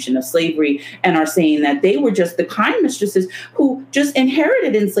institution of slavery, and are saying that they were just the kind mistresses who just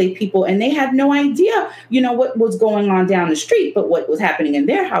inherited enslaved people, and they had no idea, what was going on down the street, but what was happening in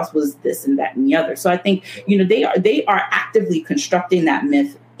their house was this and that and the other. So I think, they are actively constructing that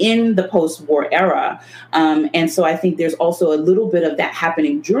myth in the post-war era. And so I think there's also a little bit of that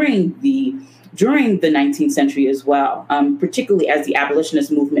happening during the 19th century as well, particularly as the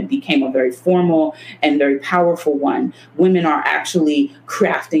abolitionist movement became a very formal and very powerful one. Women are actually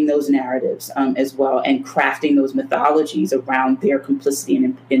crafting those narratives as well, and crafting those mythologies around their complicity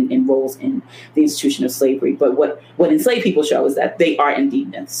in roles in the institution of slavery. But what enslaved people show is that they are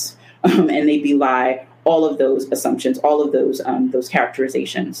indeed myths, and they belie all of those assumptions, all of those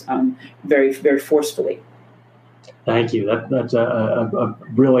characterizations very, very forcefully. Thank you. That's a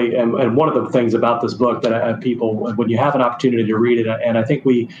really, and one of the things about this book that people, when you have an opportunity to read it, and I think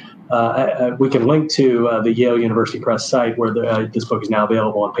we can link to the Yale University Press site where this book is now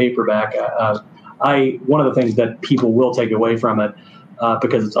available in paperback. One of the things that people will take away from it,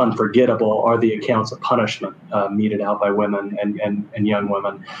 because it's unforgettable, are the accounts of punishment meted out by women and young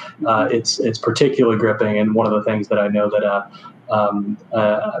women. It's particularly gripping, and one of the things that I know that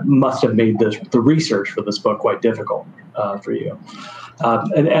must have made the research for this book quite difficult for you.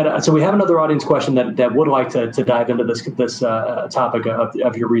 And so we have another audience question that would like to dive into this topic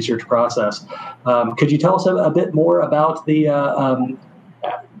of your research process. Could you tell us a bit more about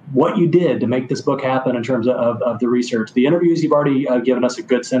what you did to make this book happen in terms of the research? The interviews you've already given us a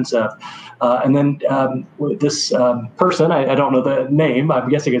good sense of. And then this person, I don't know the name, I'm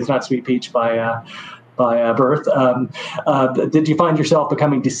guessing it's not Sweet Peach by birth. Did you find yourself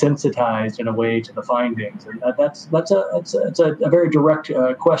becoming desensitized in a way to the findings? And that's a very direct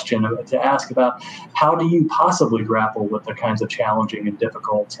question to ask about. How do you possibly grapple with the kinds of challenging and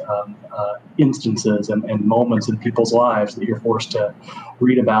difficult instances and moments in people's lives that you're forced to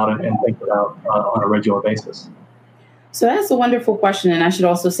read about and think about on a regular basis? So that's a wonderful question. And I should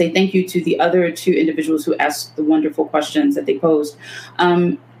also say thank you to the other two individuals who asked the wonderful questions that they posed.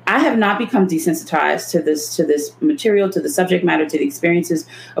 I have not become desensitized to this material, to the subject matter, to the experiences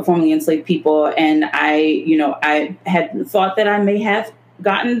of formerly enslaved people. And I had thought that I may have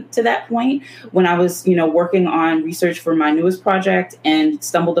gotten to that point when I was, working on research for my newest project and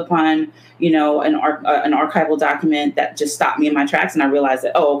stumbled upon, an archival document that just stopped me in my tracks. And I realized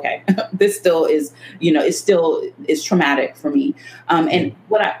that, okay, this still is, it still is traumatic for me. And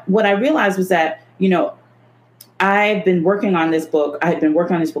what I realized was that, I've been working on this book. I had been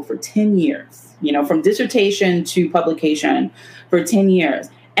working on this book for 10 years, from dissertation to publication for 10 years.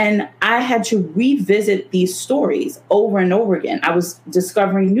 And I had to revisit these stories over and over again. I was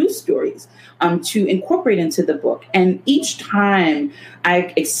discovering new stories to incorporate into the book. And each time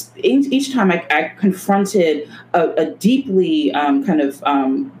I confronted a deeply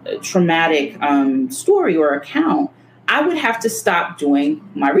traumatic story or account, I would have to stop doing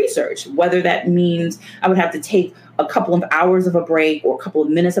my research, whether that means I would have to take a couple of hours of a break or a couple of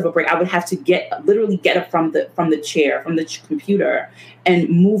minutes of a break. I would have to literally get up from the chair, from the computer, and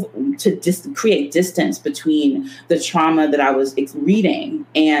move to just create distance between the trauma that I was reading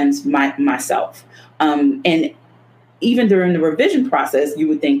and myself. And even during the revision process, you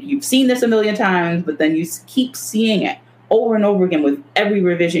would think you've seen this a million times, but then you keep seeing it over and over again. With every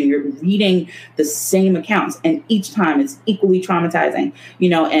revision, you're reading the same accounts, and each time it's equally traumatizing.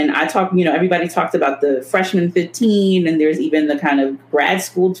 And I talk, everybody talks about the freshman 15, and there's even the kind of grad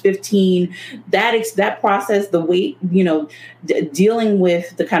school 15. That process, the weight, dealing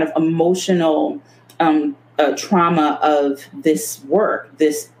with the kind of emotional trauma of this work,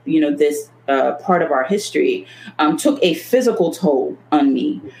 this part of our history, took a physical toll on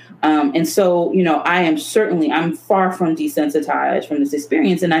me. And so, I'm far from desensitized from this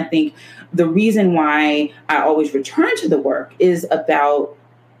experience. And I think the reason why I always return to the work is about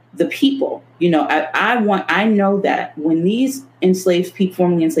the people. I know that when these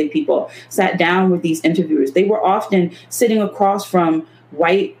formerly enslaved people sat down with these interviewers, they were often sitting across from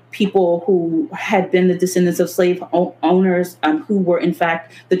white people who had been the descendants of slave owners, who were in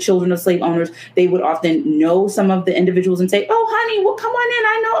fact the children of slave owners. They would often know some of the individuals and say, "Oh, honey, well, come on in.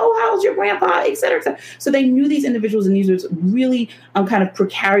 I know. Oh, how's your grandpa?" Et cetera, et cetera. So they knew these individuals, and these were really kind of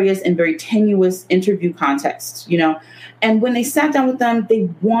precarious and very tenuous interview contexts, And when they sat down with them, they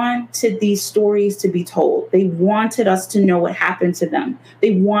wanted these stories to be told. They wanted us to know what happened to them.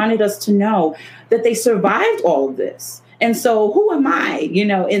 They wanted us to know that they survived all of this. And so who am I,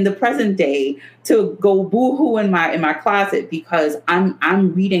 in the present day to go boo-hoo in my closet because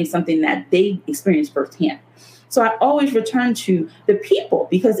I'm reading something that they experienced firsthand. So I always return to the people,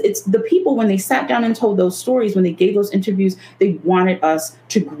 because it's the people, when they sat down and told those stories, when they gave those interviews, they wanted us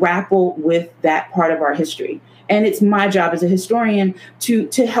to grapple with that part of our history. And it's my job as a historian to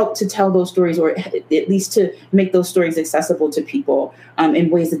help to tell those stories, or at least to make those stories accessible to people in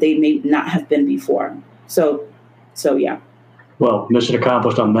ways that they may not have been before. So yeah. Well, mission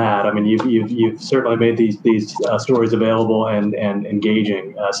accomplished on that. I mean, you've certainly made these stories available and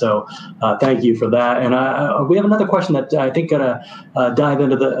engaging. So thank you for that. And we have another question that I think going to dive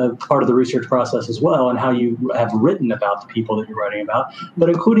into the part of the research process as well, and how you have written about the people that you're writing about, but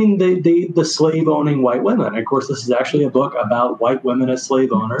including the slave owning white women. Of course, this is actually a book about white women as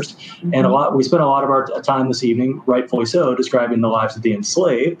slave owners, and we spent a lot of our time this evening, rightfully so, describing the lives of the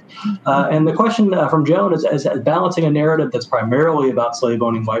enslaved. And the question from Joan is balancing a narrative that's primarily about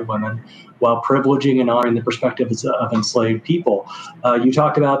slave-owning white women while privileging and honoring the perspectives of enslaved people. You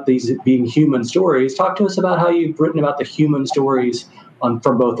talked about these being human stories. Talk to us about how you've written about the human stories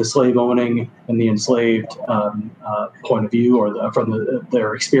from both the slave-owning and the enslaved point of view, or from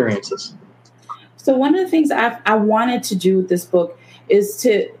their experiences. So one of the things I wanted to do with this book is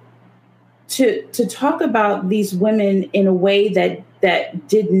to talk about these women in a way that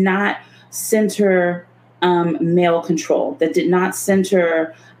did not center male control, that did not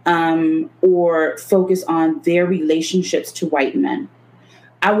center or focus on their relationships to white men.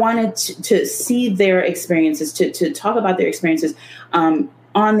 I wanted to see their experiences, to talk about their experiences on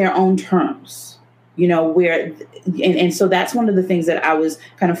their own terms, and so that's one of the things that I was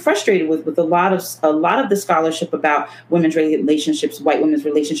kind of frustrated with a lot of the scholarship about women's relationships, white women's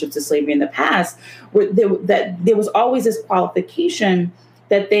relationships to slavery in the past, that there was always this qualification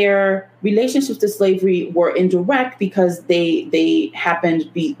that their relationships to slavery were indirect because they happened to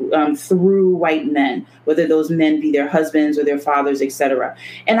be through white men, whether those men be their husbands or their fathers, etc.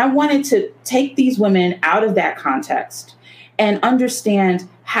 And I wanted to take these women out of that context and understand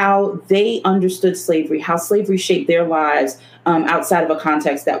how they understood slavery, how slavery shaped their lives outside of a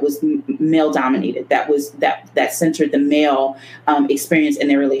context that was male dominated, that centered the male experience in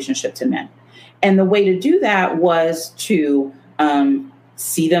their relationship to men. And the way to do that was to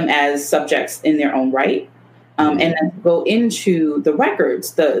see them as subjects in their own right, and then go into the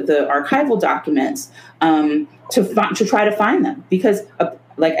records, the archival documents, to try to find them. Because,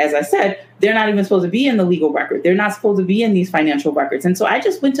 like as I said, they're not even supposed to be in the legal record. They're not supposed to be in these financial records. And so I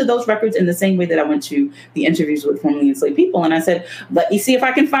just went to those records in the same way that I went to the interviews with formerly enslaved people. And I said, let me see if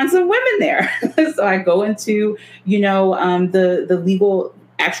I can find some women there. So I go into, the legal,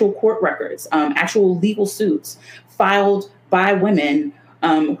 actual court records, actual legal suits filed by women,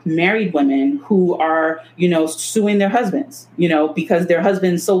 married women who are, suing their husbands, because their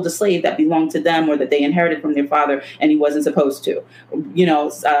husbands sold a slave that belonged to them or that they inherited from their father and he wasn't supposed to,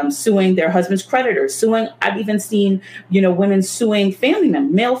 suing their husband's creditors, I've even seen, women suing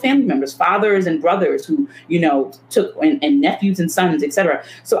male family members, fathers and brothers who, took and nephews and sons, etc.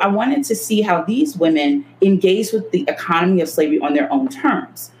 So I wanted to see how these women engaged with the economy of slavery on their own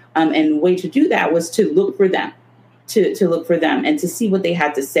terms. And the way to do that was to look for them. To look for them and to see what they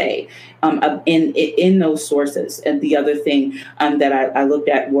had to say in those sources. And the other thing that I looked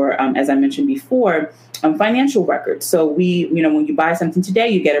at were, as I mentioned before, financial records. So when you buy something today,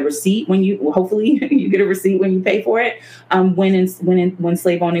 you get a receipt hopefully you get a receipt when you pay for it. When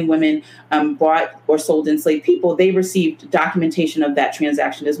slave owning women bought or sold enslaved people, they received documentation of that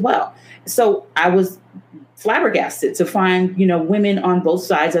transaction as well. So I was flabbergasted to find, women on both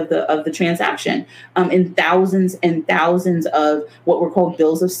sides of the transaction, in thousands and thousands of what were called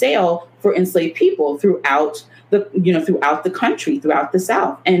bills of sale for enslaved people throughout the country, throughout the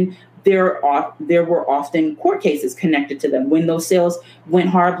South. And there were often court cases connected to them when those sales went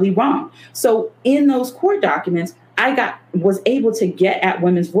horribly wrong. So in those court documents, I was able to get at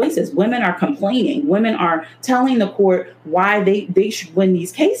women's voices. Women are complaining. Women are telling the court why they should win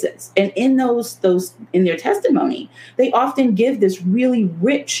these cases. And in those in their testimony, they often give these really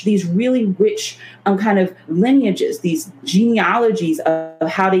rich kind of lineages, these genealogies of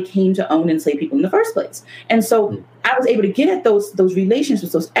how they came to own enslaved people in the first place. And so I was able to get at those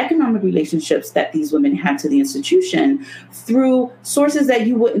relationships, those economic relationships that these women had to the institution through sources that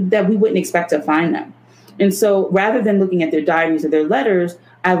we wouldn't expect to find them. And so rather than looking at their diaries or their letters,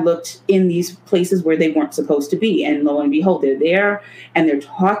 I looked in these places where they weren't supposed to be. And lo and behold, they're there and they're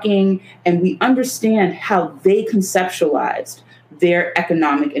talking. And we understand how they conceptualized their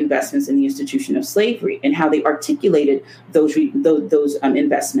economic investments in the institution of slavery and how they articulated those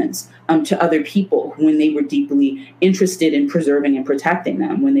investments to other people when they were deeply interested in preserving and protecting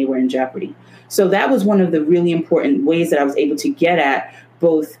them when they were in jeopardy. So that was one of the really important ways that I was able to get at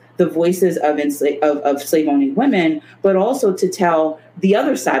both the voices of slave-owning women, but also to tell the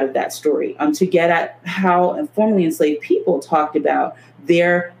other side of that story, to get at how formerly enslaved people talked about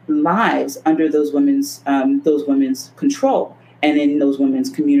their lives under those women's control and in those women's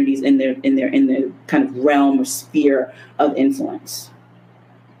communities in their kind of realm or sphere of influence.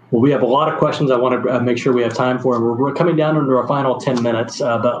 Well, we have a lot of questions I want to make sure we have time for. We're coming down into our final 10 minutes,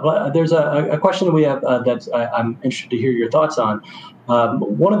 but there's a question that we have that I'm interested to hear your thoughts on.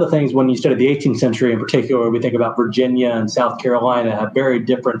 One of the things when you study the 18th century in particular, we think about Virginia and South Carolina have very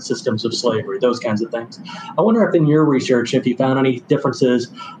different systems of slavery, those kinds of things. I wonder if in your research, if you found any differences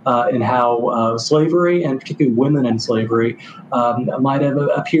in how slavery and particularly women in slavery might have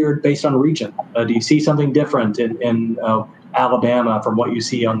appeared based on region. Do you see something different in Alabama from what you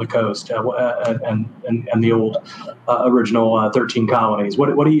see on the coast and the old original 13 colonies?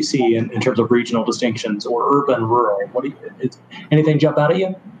 What do you see in terms of regional distinctions or urban, rural? Anything jump out at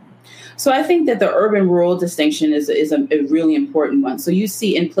you? So I think that the urban-rural distinction is a really important one. So you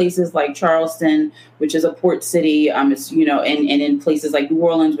see in places like Charleston, which is a port city, and in places like New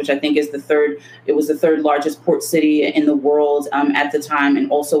Orleans, which I think is the third largest port city in the world at the time, and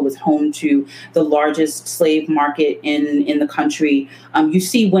also was home to the largest slave market in the country. You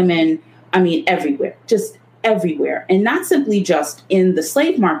see women, everywhere, just everywhere, and not simply just in the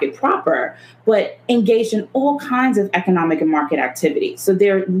slave market proper, but engaged in all kinds of economic and market activity. So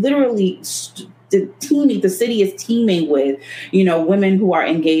they're literally the city is teeming with, women who are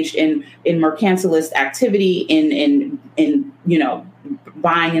engaged in mercantilist activity, in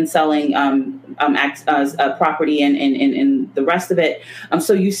buying and selling property and the rest of it.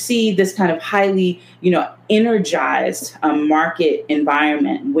 So you see this kind of highly, energized market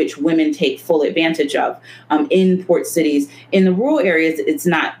environment, which women take full advantage of in port cities. In the rural areas, it's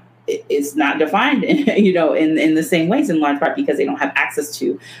not it's not defined, in the same ways, in large part because they don't have access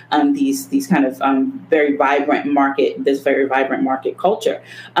to these kind of very vibrant market culture.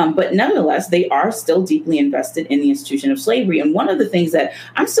 But nevertheless, they are still deeply invested in the institution of slavery. And one of the things that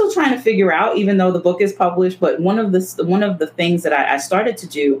I'm still trying to figure out, even though the book is published, but one of the things that I started to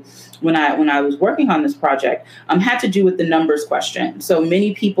do when I was working on this project had to do with the numbers question. So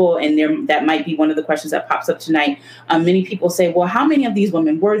many people, and that might be one of the questions that pops up tonight. Many people say, well, how many of these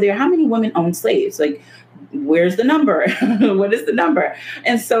women were there? How many women owned slaves? Like, where's the number? What is the number?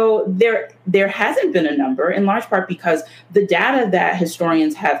 And so there hasn't been a number, in large part because the data that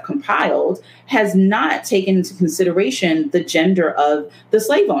historians have compiled has not taken into consideration the gender of the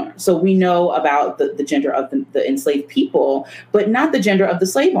slave owner. So we know about the gender of the enslaved people, but not the gender of the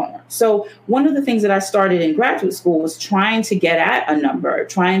slave owner. So one of the things that I started in graduate school was trying to get at a number,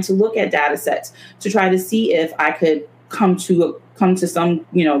 trying to look at data sets to try to see if I could come to some,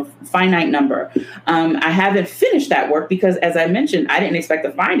 finite number. I haven't finished that work because, as I mentioned, I didn't expect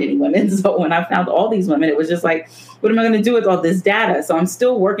to find any women. So when I found all these women, it was just like, what am I going to do with all this data? So I'm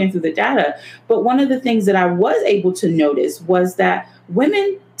still working through the data. But one of the things that I was able to notice was that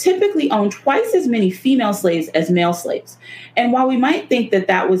women typically own twice as many female slaves as male slaves. And while we might think that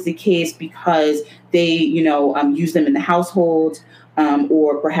that was the case because they, use them in the household,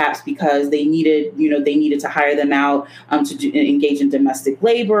 or perhaps because they needed to hire them out to engage in domestic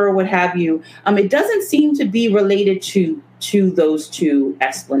labor or what have you. It doesn't seem to be related to those two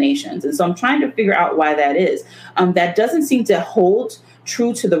explanations. And so I'm trying to figure out why that is. That doesn't seem to hold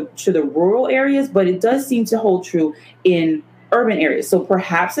true to the rural areas, but it does seem to hold true in urban areas. So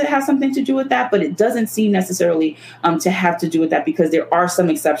perhaps it has something to do with that, but it doesn't seem necessarily to have to do with that because there are some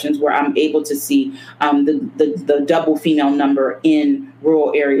exceptions where I'm able to see the double female number in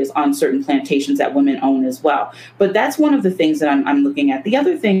rural areas on certain plantations that women own as well. But that's one of the things that I'm looking at. The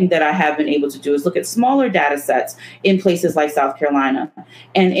other thing that I have been able to do is look at smaller data sets in places like South Carolina.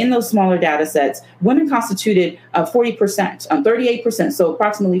 And in those smaller data sets, women constituted 40%, 38%, so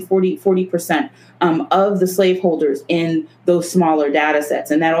approximately 40% of the slaveholders in those smaller data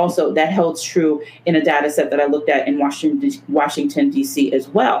sets. And that held true in a data set that I looked at in Washington, D.C. as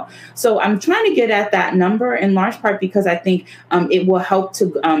well. So I'm trying to get at that number in large part because I think it will help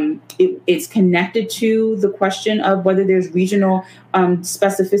to, it's connected to the question of whether there's regional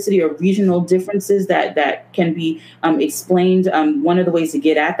specificity or regional differences that can be explained. One of the ways to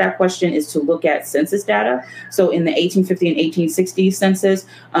get at that question is to look at census data. So in the 1850 and 1860 census,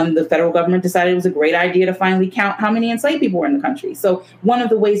 the federal government decided it was a great idea to finally count how many enslaved people were in the country. So one of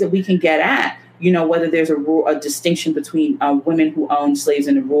the ways that we can get at whether there's a distinction between women who own slaves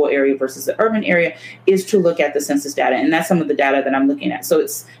in the rural area versus the urban area is to look at the census data. And that's some of the data that I'm looking at. So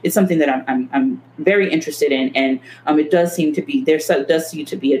it's something that I'm very interested in. And it does seem to be, does seem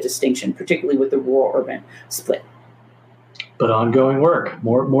to be a distinction, particularly with the rural urban split. But ongoing work,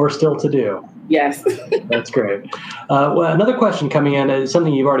 more still to do. Yes. That's great. Well, another question coming in is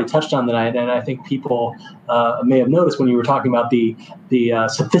something you've already touched on tonight, and I think people may have noticed when you were talking about the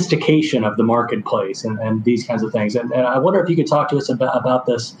sophistication of the marketplace and these kinds of things. And I wonder if you could talk to us about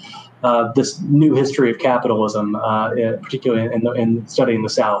this new history of capitalism, particularly in studying the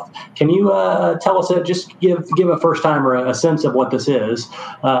South. Can you tell us, just give a first timer a sense of what this is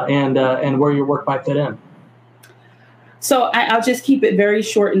and where your work might fit in? So I'll just keep it very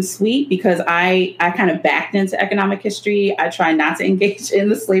short and sweet because I kind of backed into economic history. I try not to engage in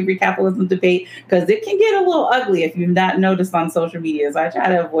the slavery capitalism debate because it can get a little ugly if you've not noticed on social media. So I try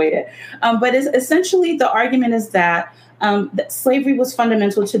to avoid it. But it's essentially the argument is that slavery was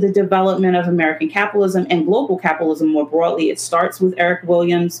fundamental to the development of American capitalism and global capitalism more broadly. It starts with Eric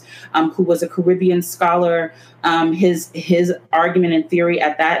Williams, who was a Caribbean scholar. His argument and theory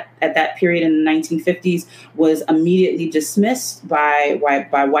at that period in the 1950s was immediately dismissed by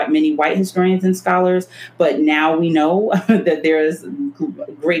many white historians and scholars. But now we know that there is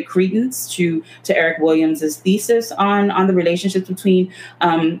great credence to Eric Williams's thesis on the relationships between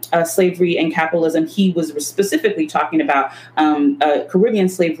slavery and capitalism. He was specifically talking about Caribbean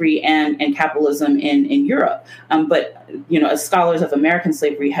slavery and capitalism in Europe. But as scholars of American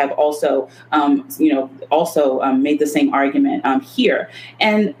slavery have also made the same argument here.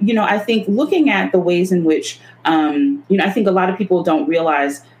 And, I think looking at the ways in which, I think a lot of people don't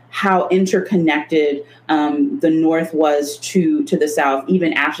realize how interconnected the North was to the South,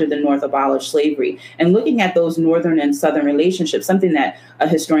 even after the North abolished slavery. And looking at those Northern and Southern relationships, something that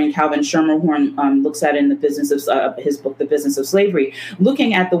historian Calvin Schermerhorn looks at in the business of his book, The Business of Slavery,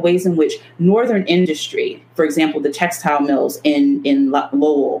 looking at the ways in which Northern industry, for example, the textile mills in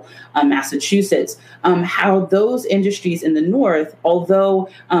Lowell, Massachusetts, how those industries in the North, although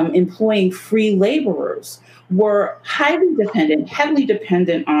employing free laborers, were heavily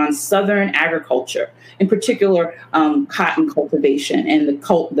dependent on Southern agriculture, in particular cotton cultivation and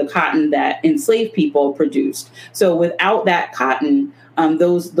the cotton that enslaved people produced. So without that cotton,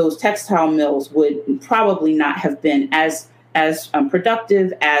 those textile mills would probably not have been as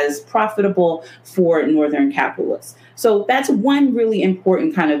productive, as profitable for Northern capitalists. So that's one really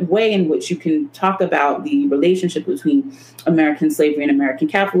important kind of way in which you can talk about the relationship between American slavery and American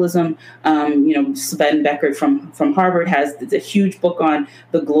capitalism. Sven Beckert from Harvard has a huge book on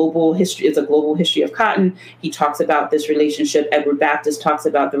the global history. It's a global history of cotton. He talks about this relationship. Edward Baptist talks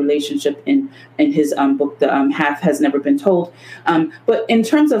about the relationship in his book, The Half Has Never Been Told. But in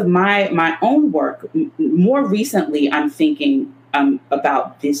terms of my own work, more recently, I'm thinking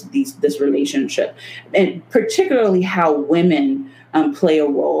about this relationship, and particularly how women play a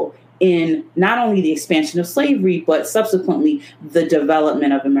role in not only the expansion of slavery, but subsequently the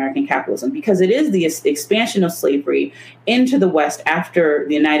development of American capitalism, because it is the expansion of slavery into the West after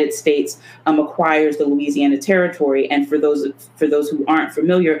the United States acquires the Louisiana Territory. And for those who aren't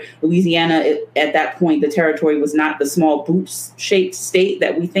familiar, Louisiana, at that point, the territory was not the small boot-shaped state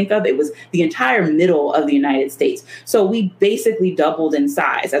that we think of. It was the entire middle of the United States. So we basically doubled in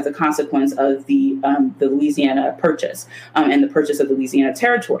size as a consequence of the Louisiana Purchase and the purchase of the Louisiana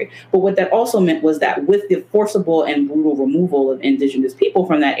Territory. But what that also meant was that with the forcible and brutal removal of indigenous people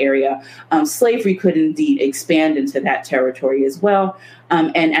from that area, slavery could indeed expand into that territory as well.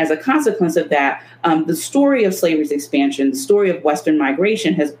 And as a consequence of that, the story of slavery's expansion, the story of Western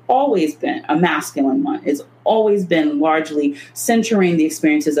migration has always been a masculine one. It's always been largely centering the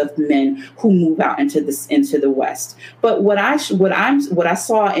experiences of men who move out into the West. But what I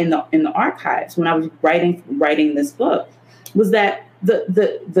saw in the archives when I was writing this book was that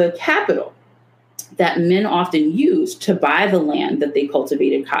the capital that men often used to buy the land that they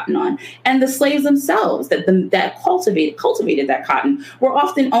cultivated cotton on, and the slaves themselves that cultivated that cotton, were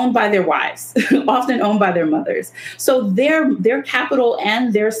often owned by their wives, often owned by their mothers. So their capital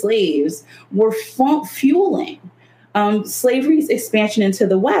and their slaves were fueling slavery's expansion into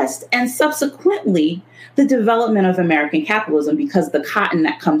the West, and subsequently the development of American capitalism, because the cotton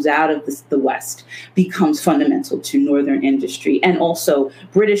that comes out of the West becomes fundamental to Northern industry and also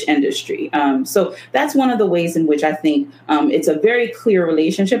British industry. So that's one of the ways in which I think it's a very clear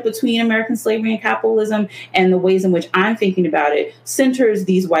relationship between American slavery and capitalism, and the ways in which I'm thinking about it centers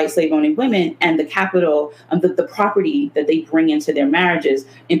these white slave-owning women and the capital, the property that they bring into their marriages,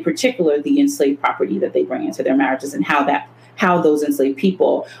 in particular the enslaved property that they bring into their marriages, and how those enslaved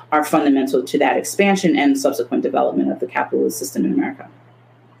people are fundamental to that expansion and subsequent development of the capitalist system in America.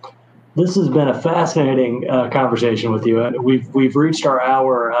 This has been a fascinating conversation with you. We've reached our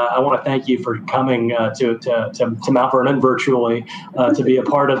hour. I want to thank you for coming to Mount Vernon virtually to be a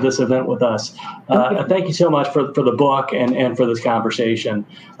part of this event with us. Thank you so much for the book and for this conversation.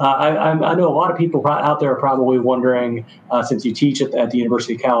 I know a lot of people out there are probably wondering, since you teach at the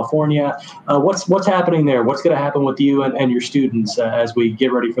University of California, what's happening there? What's going to happen with you and your students as we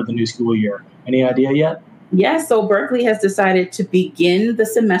get ready for the new school year? Any idea yet? Yes, so Berkeley has decided to begin the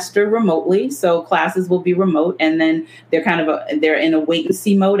semester remotely. So classes will be remote, and then they're in a wait and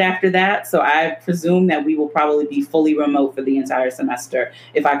see mode after that. So I presume that we will probably be fully remote for the entire semester.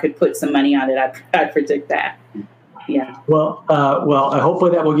 If I could put some money on it, I'd predict that. Yeah. Well,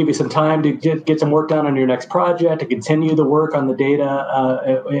 hopefully that will give you some time to get some work done on your next project, to continue the work on the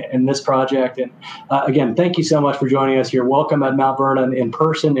data in this project. And again, thank you so much for joining us. You're welcome at Mount Vernon in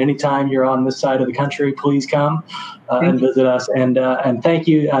person. Anytime you're on this side of the country, please come and visit us. And thank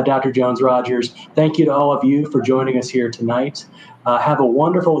you, Dr. Jones-Rogers. Thank you to all of you for joining us here tonight. Have a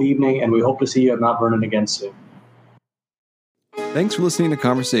wonderful evening, and we hope to see you at Mount Vernon again soon. Thanks for listening to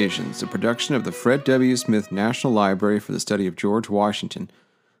Conversations, a production of the Fred W. Smith National Library for the Study of George Washington.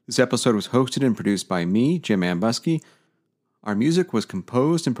 This episode was hosted and produced by me, Jim Ambuske. Our music was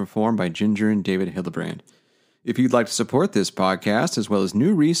composed and performed by Ginger and David Hildebrand. If you'd like to support this podcast, as well as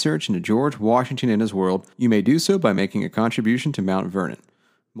new research into George Washington and his world, you may do so by making a contribution to Mount Vernon.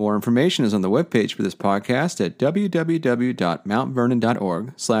 More information is on the webpage for this podcast at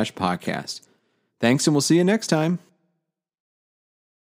www.mountvernon.org/podcast. Thanks, and we'll see you next time.